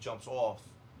top and he jumps off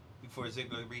before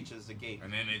Ziggler reaches the gate.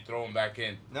 and then they throw him back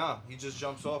in. No, he just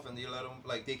jumps off and they let him,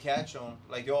 like, they catch him,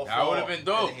 like, they all That fall. would've been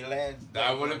dope. And then he lands.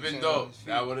 That like, would have been on dope. his feet.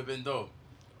 That would have been dope.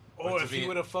 or to if he be-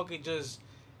 would have fucking just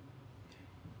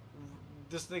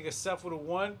this nigga Seth would have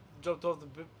won, jumped off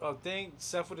the thing.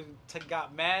 Seth would have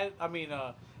got mad. I mean,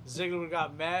 Ziggler would have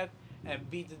got mad and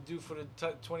beat the dude for the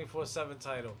 24/7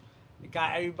 title. It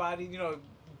got everybody,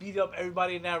 beat up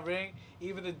everybody in that ring.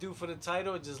 Even the dude for the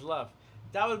title just left.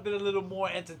 That would have been a little more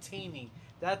entertaining.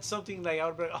 That's something like I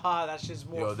would be like, that shit's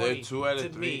more Yo, they're funny 2 out of to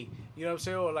 3. me. You know what I'm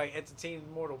saying? Or like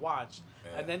entertaining more to watch.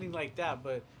 Yeah. And anything like that.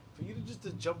 But for you to just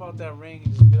to jump out that ring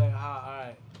and just be like, all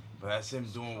right. But that's him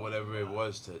doing whatever it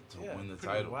was to win the pretty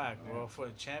title. whack, bro. For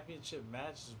a championship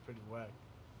match, is pretty whack.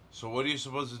 So what are you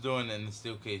supposed to do in the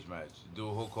steel cage match? Do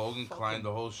a Hulk Hogan, Fucking climb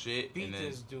the whole shit, Beat and then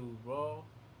this dude, bro.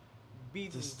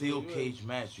 Beat the this steel dude. cage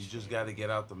match. You just got to get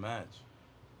out the match.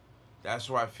 That's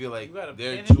why I feel like You gotta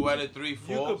they're pin him. 2 out of 3 You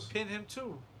falls. could pin him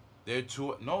too. They're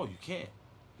 2. No, you can't.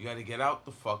 You got to get out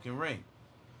the fucking ring.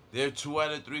 Their 2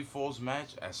 out of 3 falls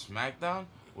match at SmackDown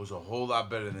was a whole lot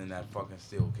better than that fucking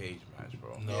steel cage match,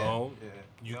 bro. No, Yeah.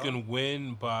 you No? can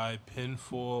win by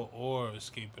pinfall or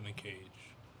escaping the cage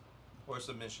Or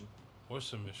submission. or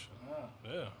submission.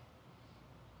 Yeah,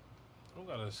 don't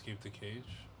gotta escape the cage.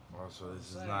 Oh, so this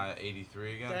is not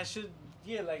 83 again? That should,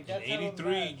 yeah, like In that. type of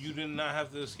 '83, match. you did not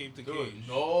have to escape the Dude, cage.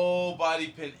 nobody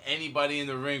pinned anybody in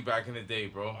the ring back in the day,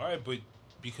 bro. All right, but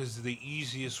because the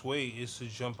easiest way is to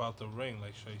jump out the ring,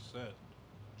 like Shay said.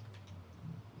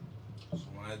 So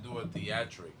when I do a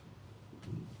theatric,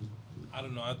 I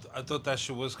don't know. I thought that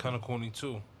shit was kind of corny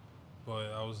too,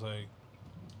 but I was like,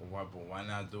 why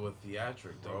not do a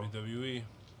theatric, bro? WWE.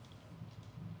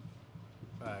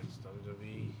 Facts,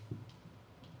 WWE.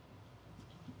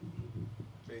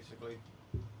 Basically.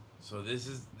 So this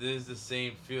is the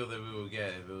same feel that we would get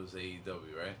if it was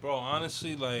AEW, right? Bro,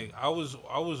 honestly, like I was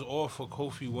all for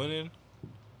Kofi winning,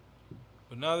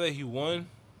 but now that he won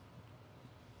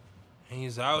and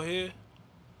he's out here,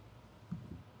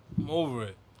 I'm over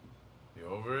it. You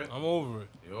over it? I'm over it.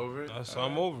 You over it? So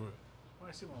I'm over it. Why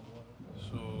I see my water?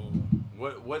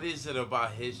 So What is it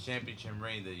about his championship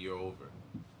reign that you're over?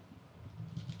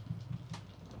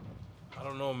 I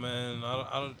don't know, man.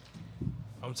 I don't.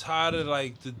 I'm tired of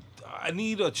like the. I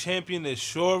need a champion that's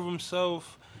sure of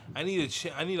himself. I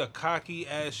need a cocky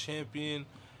ass champion.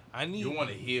 I need. You want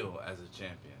to heal as a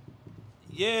champion.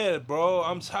 Yeah, bro.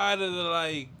 I'm tired of the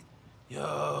like,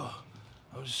 yo,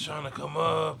 I'm just trying to come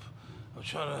up. I'm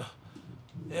trying to,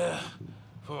 yeah,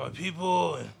 for my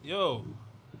people. And, yo,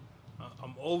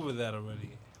 I'm over that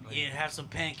already. Like, Yeah, have some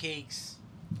pancakes.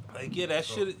 like yeah, that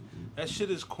shit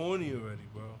is corny already,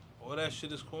 bro. All that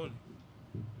shit is corny.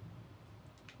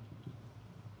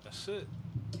 That's it.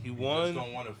 He You won. just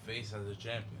don't want to face as a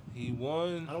champion. He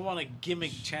won. I don't want a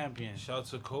gimmick champion. Shout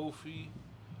to Kofi.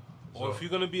 Or So- if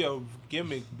you're gonna be a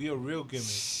gimmick, be a real gimmick.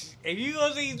 If you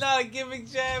gonna say he's not a gimmick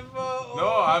champ, bro,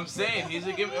 No, I'm saying he's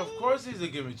a gimmick. Of course, he's a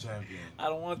gimmick champion. I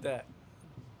don't want that.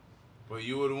 But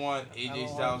you would want I AJ don't want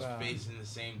Styles that. facing the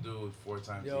same dude 4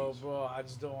 times Yo, each. bro, I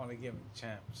just don't want a gimmick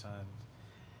champ, son.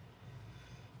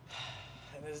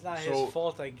 And it's not So- his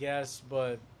fault, I guess,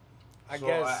 but I So,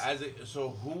 guess so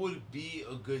who would be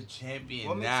a good champion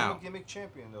What makes him now? a gimmick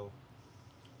champion though?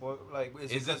 What like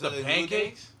Is it 'cause the of New Day?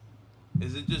 pancakes?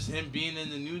 Is it just him being in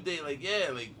the New Day? Like,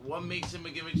 yeah, like what makes him a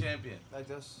gimmick champion? Like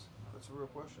that's a real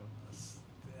question.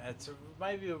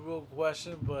 might be a real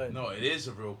question, but No, it is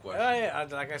a real question. yeah,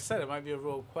 like I said, it might be a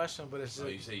real question, but it's So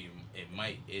you say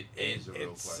it is a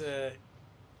real it's question.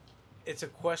 it's a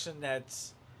question that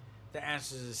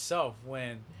answers itself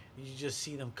when you just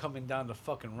see them coming down the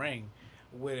fucking ring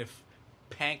with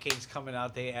pancakes coming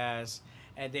out their ass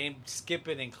and they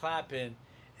skipping and clapping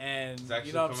and It's actually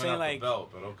you know what I'm coming saying, out like the belt,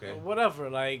 but okay. whatever,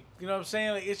 like you know what I'm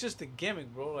saying, like it's just a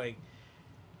gimmick, bro. Like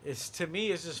it's, to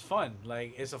me, it's just fun.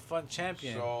 Like it's a fun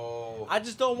champion. So I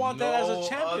just don't want that as a no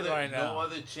champion other- right now. No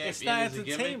other champion It's not is a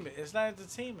gimmick. entertainment. It's not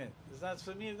entertainment. It's not,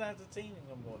 for me. It's not entertaining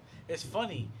no more. It's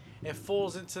funny. It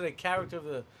falls into the character of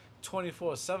the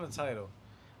 24/7 title,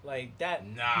 like that.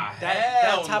 Nah, that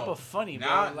hell type no. of funny, bro.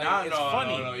 Nah, like nah, it's no,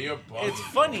 funny. no, you're bugging. It's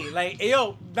funny. Like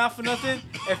yo, not for nothing.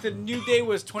 If the New Day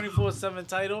was 24/7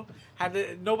 title,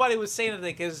 nobody would say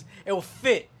anything because it will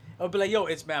fit. It would be like, yo,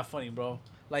 it's mad funny, bro.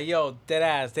 Like yo, dead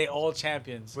ass. They all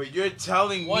champions. But you're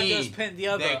telling One me just pinned the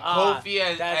other. that Ah, Kofi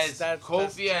as that's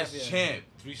Kofi as champion. champ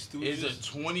Three is a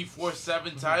Stooges.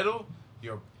 24/7 title?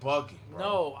 You're bugging, bro.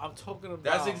 No, I'm talking about.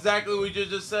 That's exactly what you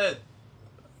just said.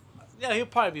 Yeah, he'll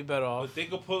probably be better off. But they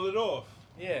could pull it off.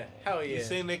 Yeah, hell yeah. He's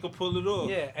saying they could pull it off.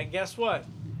 Yeah, and guess what?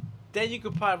 Then you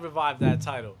could probably revive that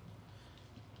title.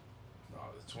 No,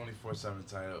 the 24/7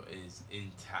 title is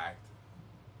intact,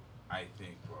 I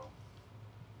think, bro.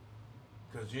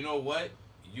 Because you know what?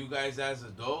 You guys as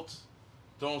adults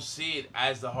don't see it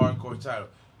as the hardcore title.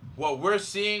 What we're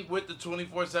seeing with the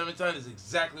 24/7 title is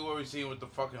exactly what we're seeing with the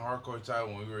fucking hardcore title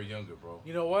when we were younger, bro.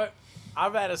 You know what?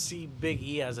 I'd rather see Big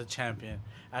E as a champion,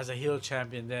 as a heel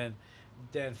champion, than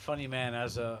Funny Man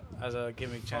as a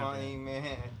gimmick champion. Funny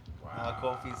man. Wow.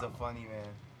 Kofi's a funny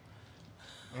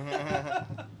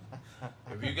man.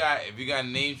 If you got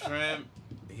names for him,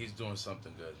 he's doing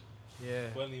something good. Yeah.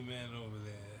 Funny man over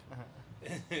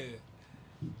there.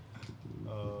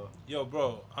 uh, Yo,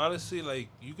 bro, honestly, like,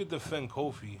 you could defend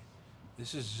Kofi.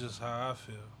 This is just how I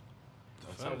feel.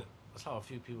 Defend it. That's how a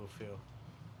few people feel.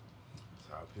 That's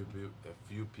how a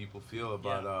few people feel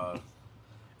about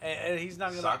And he's not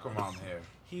gonna. soccer mom hair.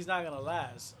 He's not gonna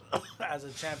last as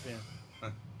a champion.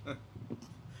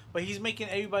 But he's making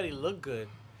everybody look good.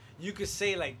 You could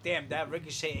say like, damn, that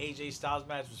Ricochet AJ Styles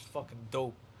match was fucking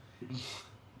dope.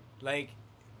 Like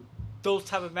those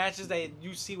type of matches that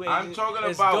you see where I'm talking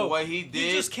it's about dope. what he did.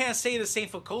 You just can't say the same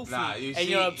for Kofi. Nah, you and see,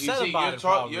 you're upset about it.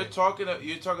 Probably. you're talking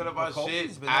about Kofi's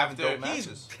shit been having after. dope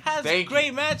matches. He has Thank great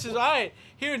you. matches, all right,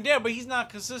 here and there, but he's not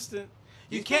consistent.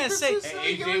 You He's can't been say consistent.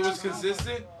 And AJ was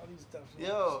consistent.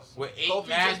 Yo, with 8 Kofi just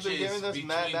been matches giving us between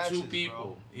mad matches, 2 people.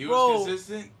 bro. He Bro. was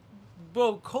consistent.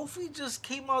 Bro, Kofi just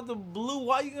came out the blue.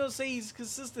 Why you gonna say he's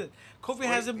consistent? Kofi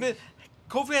hasn't been.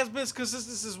 Kofi has been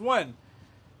consistent since when?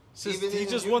 Since Even he in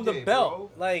just New won the Day, belt.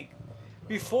 bro. Like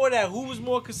before that, who was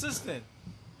more consistent?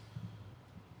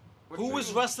 What Who you was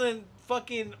mean? wrestling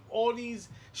fucking all these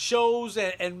shows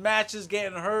and matches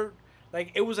getting hurt?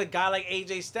 Like it was a guy like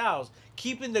AJ Styles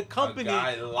keeping the company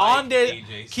guy like on their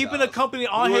AJ keeping the Styles. company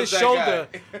on Who his was that shoulder.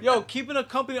 guy? Yo, keeping the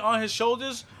company on his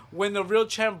shoulders when the real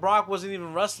champ Brock wasn't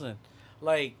even wrestling.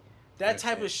 Like that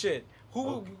type of shit.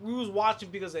 Who we was watching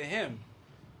because of him.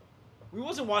 We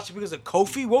wasn't watching because of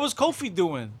Kofi. What was Kofi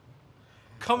doing?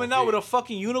 Coming out Kofi- with a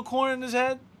fucking unicorn in his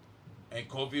head? And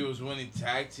Kofi was winning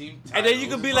tag team titles. And then you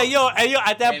could be like, yo,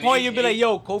 at that And point, he- you'd be like, he-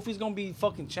 yo, Kofi's gonna be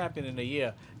fucking champion in a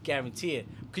year, guarantee it.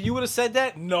 Could you would have said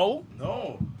that? No.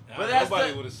 No. Nah, But that's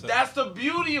nobody the, would've said that's the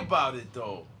beauty about it,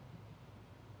 though.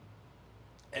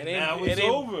 And It ain't- now it it's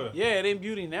ain't- over. Yeah, it ain't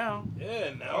beauty now.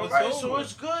 Yeah, now All it's right, over. so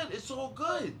it's good. It's all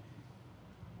good.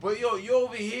 But yo, you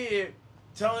over here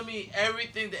telling me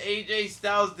everything that AJ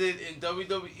Styles did in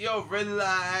WWE. Yo,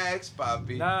 relax,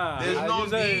 Poppy. Nah, There's I no just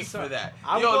said need it's- for that.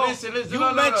 I'm Yo, go- listen. You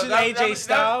no, mentioned that- AJ that-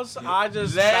 Styles. I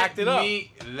just backed it up.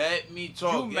 Let me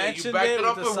talk. You Yeah, mentioned backed it it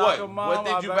up with the with what? soccer mom, What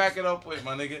I did you backed- back it up with,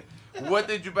 my nigga? What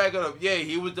did you back it up? Yeah,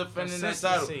 he was defending that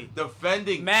title. Consistency.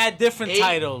 Defending Mad different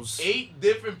titles. 8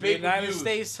 different The pay-per-views.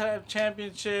 United States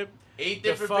Championship. 8 the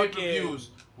different fucking- pay-per-views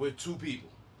with 2 people.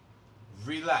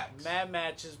 Relax. Mad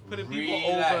matches, putting people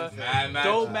Relax. over. Mad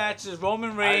Dope matches. matches.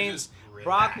 Roman Reigns, just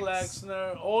Brock relax.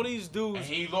 Lesnar, all these dudes. And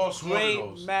he lost one Great of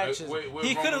those. matches. with He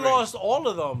Roman could have Reigns. lost all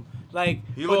of them. Like,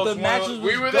 He but lost the one matches of-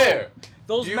 was we were dope. there.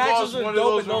 Those You matches lost are one of dope,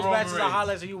 those and those with Roman matches are Reigns.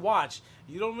 highlights that you watch.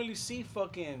 You don't really see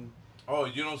fucking Oh,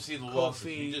 you don't see the losses.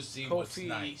 Kofi. You just see what's Kofi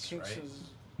nice, Kingston's.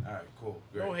 right? All right, cool.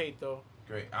 Great. No hate though.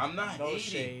 Great. I'm not No hating.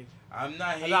 shade. I'm not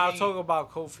hating. And I'll talk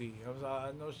about Kofi.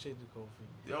 No shade to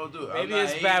Kofi. Yo, dude, I'm Maybe not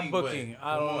it's bad hating, but booking.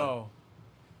 I come don't on. know.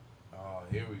 Oh,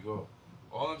 here we go.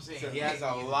 All I'm saying, So he has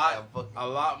maybe it's a bad booking.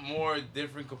 lot more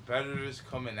different competitors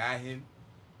coming at him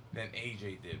than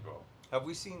AJ did, bro. Have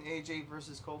we seen AJ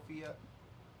versus Kofi yet?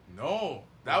 No,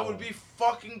 that would be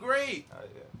fucking great.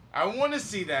 Yeah. I want to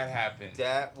see that happen.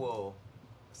 That will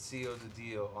seal the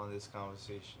deal on this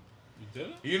conversation. You did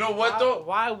it? You know what Why- though?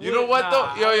 why you know would- what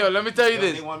nah, though? Yo, let me tell you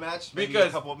Only this. one match? Maybe a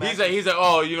Because couple of he's matches? like,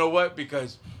 oh, you know what?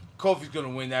 Because Kofi's gonna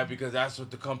win that because that's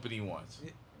what the company wants.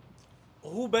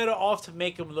 Who better off to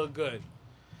make him look good?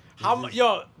 How This mu- is-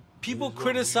 yo? People This is what we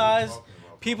were criticize. talking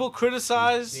about, People bro.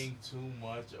 criticize. You think too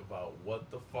much about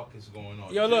what the fuck is going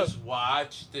on. Yo, look. Just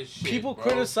watch the shit. People bro.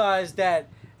 criticize that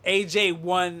AJ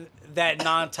won that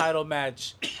non-title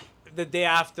match the day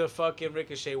after fucking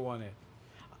Ricochet won it.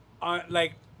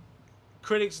 Like,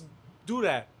 critics do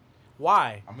that.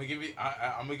 Why? I'm gonna give you.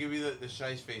 I'm gonna give you the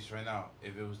shy face right now.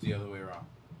 If it was the other way around.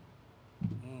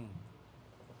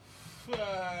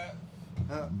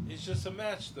 It's just a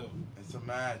match, though. It's a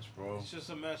match, bro. It's just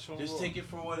a match on Just Raw. take it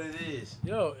for what it is.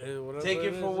 Yo, whatever Take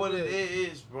it for what it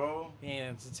is. is, bro. He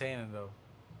ain't entertaining though.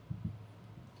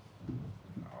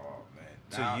 Oh man.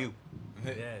 To Now- you.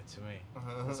 Yeah, to me,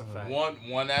 that's a fact.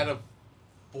 One out of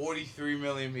 43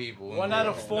 million people. One out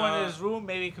of four Nah. in his room.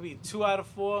 Maybe it could be 2 out of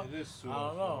 4. It is 2 I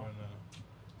don't know. right now.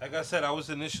 Like I said, I was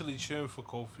initially cheering for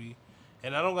Kofi,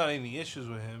 and I don't got any issues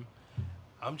with him.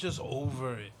 I'm just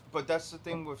over it. But that's the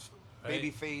thing with Right.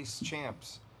 babyface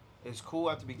champs. It's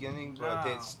cool at the beginning, but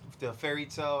Nah. it's the fairy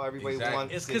tale. Everybody Exactly.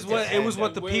 wants. It's it because to it was end.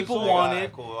 what the Where's people all-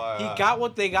 wanted. Cool, all He right. got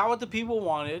what the people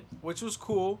wanted, which was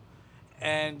cool.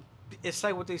 And it's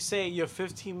like what they say: your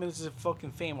 15 minutes of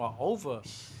fucking fame are over.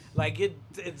 Like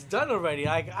it's done already.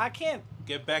 Like I can't.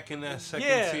 Get back in that second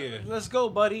Yeah, tier. let's go,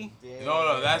 buddy.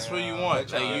 No, that's what you want.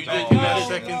 They're Like, trying you to just- talk you about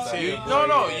just- it. second tier.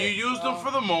 No, Yeah. you use them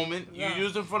for the moment. You Yeah.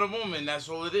 use them for the moment. That's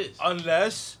all it is.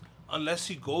 Unless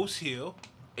he goes heel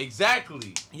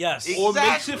Exactly. Yes. or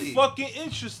makes Exactly. it fucking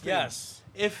interesting. Yes.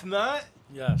 If not,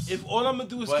 Yes. if all I'm gonna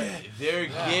do is But get they're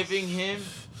Yeah. giving him.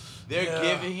 They're Yeah.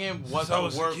 giving him what Since I to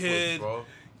was a work kid, with, bro.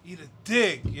 eat a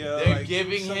dick, yeah. They're like, give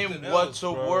me giving him something what else,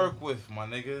 to bro. work with, my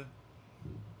nigga. Nah,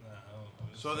 I don't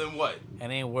know. So then what? It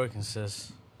ain't working,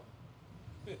 sis.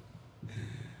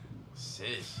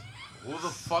 Sis. Who the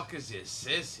fuck is your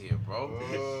sis here, bro?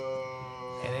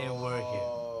 It ain't working.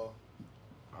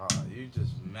 You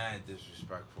just mad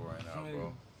disrespectful right now,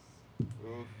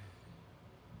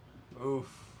 bro.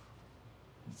 Oof.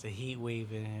 It's a heat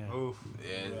wave in here. Oof.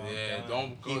 Yeah.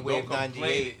 Don't Heat wave complain.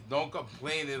 98. Don't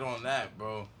complain it on that,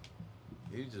 bro.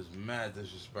 You just mad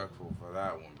disrespectful for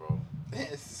that one, bro.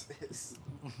 It's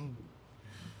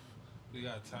We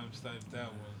got time stamp that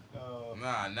one.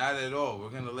 Nah, not at all. We're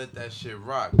gonna let that shit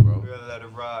rock, bro. We're gonna let it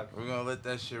rock. We're gonna let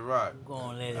that shit rock. I'm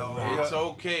gonna let it Oh, rock. It's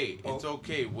okay. It's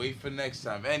okay. Wait for next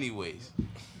time. Anyways, Let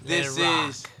this it rock.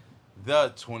 is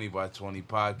the 20 by 20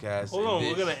 podcast. Hold and on,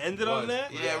 this we're gonna end it on was-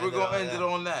 that? Yeah, we're gonna end it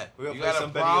on that. We're gonna You play got a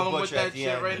some Benny problem and with Butch at that the shit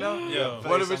end. right now? Yo. Play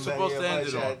What are we some supposed Benny to end and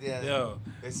it Butch on? at the end. Yo,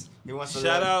 He wants to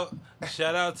shout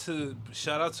let- out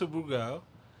to Brugal.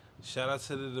 Shout out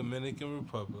to the Dominican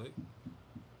Republic.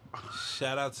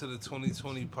 Shout out to the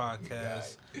 2020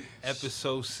 podcast,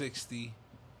 episode 60.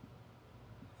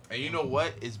 And you know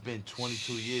what? It's been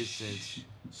 22 years since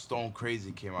Stone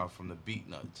Crazy came out from the Beat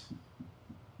Nuts.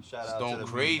 Shout out Stone to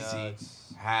the Crazy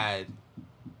Peanuts. had.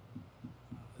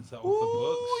 Is that off Ooh, the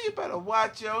books? you better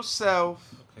watch yourself.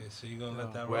 Okay, so you're gonna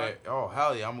let that Where, rock? oh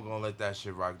hell yeah, I'm gonna let that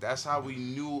shit rock. That's how we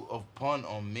knew of Pun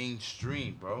on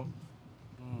mainstream, bro.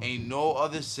 Ain't no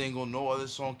other single, no other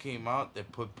song came out that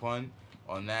put Pun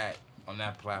on that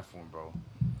platform, bro.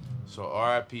 So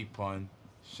R.I.P. Pun.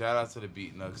 Shout out to the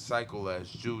Beatnuts, Psycho Les,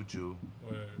 Juju,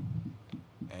 Word.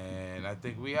 and I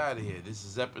think we out of here. This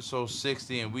is episode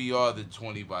 60, and we are the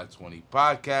 20 by 20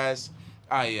 podcast.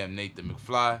 I am Nathan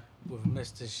McFly. With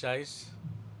Mr. Shice.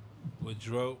 With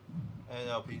Dro. And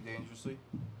LP Dangerously.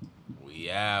 We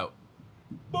out.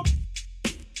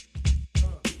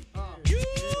 You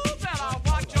better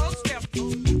watch your step.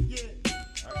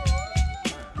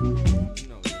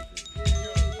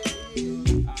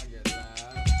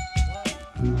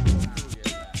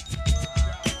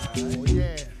 Oh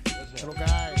yeah, little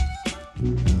guys.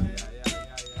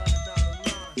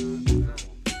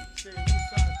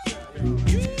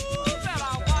 You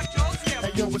better watch your step.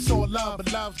 Hey yo, it's all love,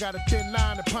 but love's got a thin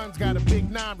line. The pun's got a big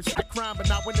nine. Respect crime, but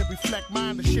not when it reflect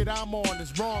mine. The shit I'm on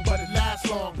is wrong, but it lasts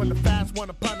long. When the fast one,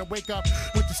 a pun to wake up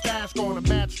with the stash going. I'm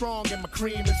mad strong and my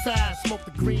cream is fast. Smoke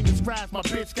the green is grass. My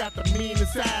bitch got the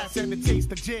meanest ass and it tastes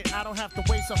legit. I don't have to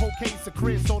waste a whole case of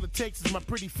Chris. All it takes is my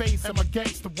pretty face and my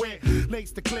gangster wit.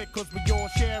 Lace the click, cause we all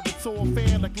share. It's all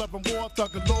fair, like love and war.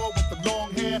 Thug galore with the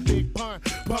long hair. Big pun,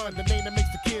 the name that makes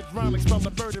the kids run. Like spell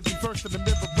the murder, reverse to the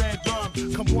mirror, red rum.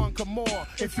 Come one, come more.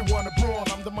 If you wanna brawl,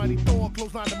 I'm the mighty Thor.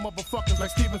 Close line the motherfuckers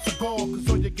like Steven Seagal. Cause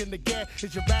all you're gonna get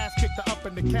is your ass kicked up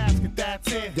in the casket.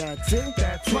 That's it. That's it.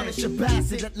 That's it. Punish a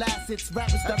bastard at last. It's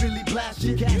rappers that really blast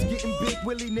shit. Gas getting big,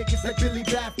 Willie niggas like Billy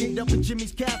Baffin. Up at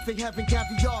Jimmy's Cafe, having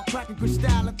caviar, cracking crystal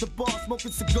at the bar,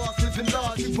 smoking cigars, living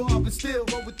large. We rob and still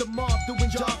roll with the mob, doing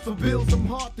jobs for bills. I'm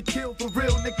hard to kill for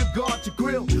real, nigga. Guard your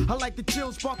grill. I like the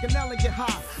chill, sparking elegant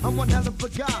high. I'm one hell of a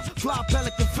guy, fly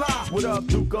pelican fly. What up,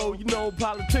 Duco? You know,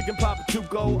 politicking Papa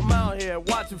Tuco. I'm out here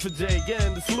watching for Jay,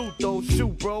 getting the salute though.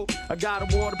 Shoot, bro. I got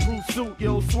a waterproof suit,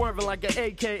 yo, swerving like an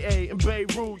AKA in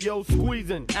Beirut, yo,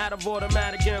 squeezing out of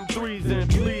automatic M3s. And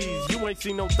please, you ain't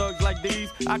seen no thugs like these.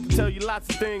 I can tell you lots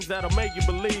of things that'll make you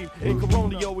believe. In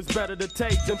Corona, yo, it's better to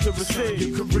take than to receive.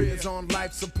 Your career's on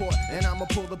life support, and I'ma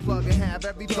pull the plug and have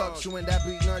every thug chewing that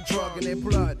beat nut drug in their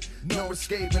blood. No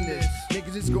escaping this.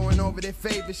 Niggas is going over their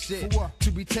favorite shit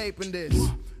to be taping this.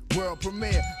 World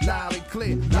premiere, loud and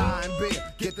clear, lie and beer.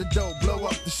 Get the dough, blow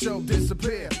up the show,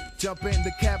 disappear. Jump in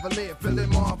the Cavalier, feeling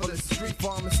marvelous. Street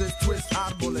pharmacist, twist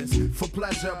oddbalist. For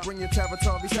pleasure, bring your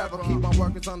territory terror. Keep my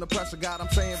workers under pressure, God, I'm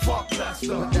saying fuck Lester.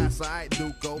 But that's alright,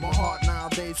 Duco. My heart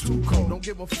nowadays too cold. Don't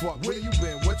give a fuck where you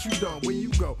been, what you done, where you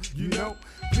go. You know,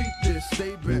 peep this,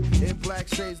 stay back. In black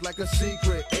shades like a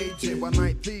secret agent. While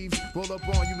night thieves roll up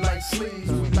on you like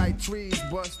sleeves. We like trees,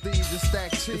 bust thieves and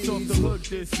stack cheese. It's off the hook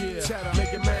this year,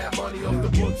 making mad money off the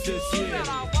books this year.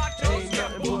 Ain't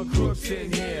nothing but crooks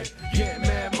in here, getting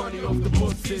mad money off the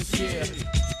books this year.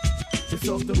 It's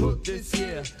off the hook this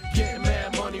year, getting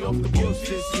mad money off the books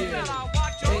this year.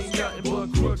 Ain't nothing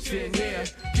but crooks in here,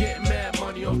 getting mad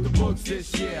money off the books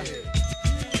this year.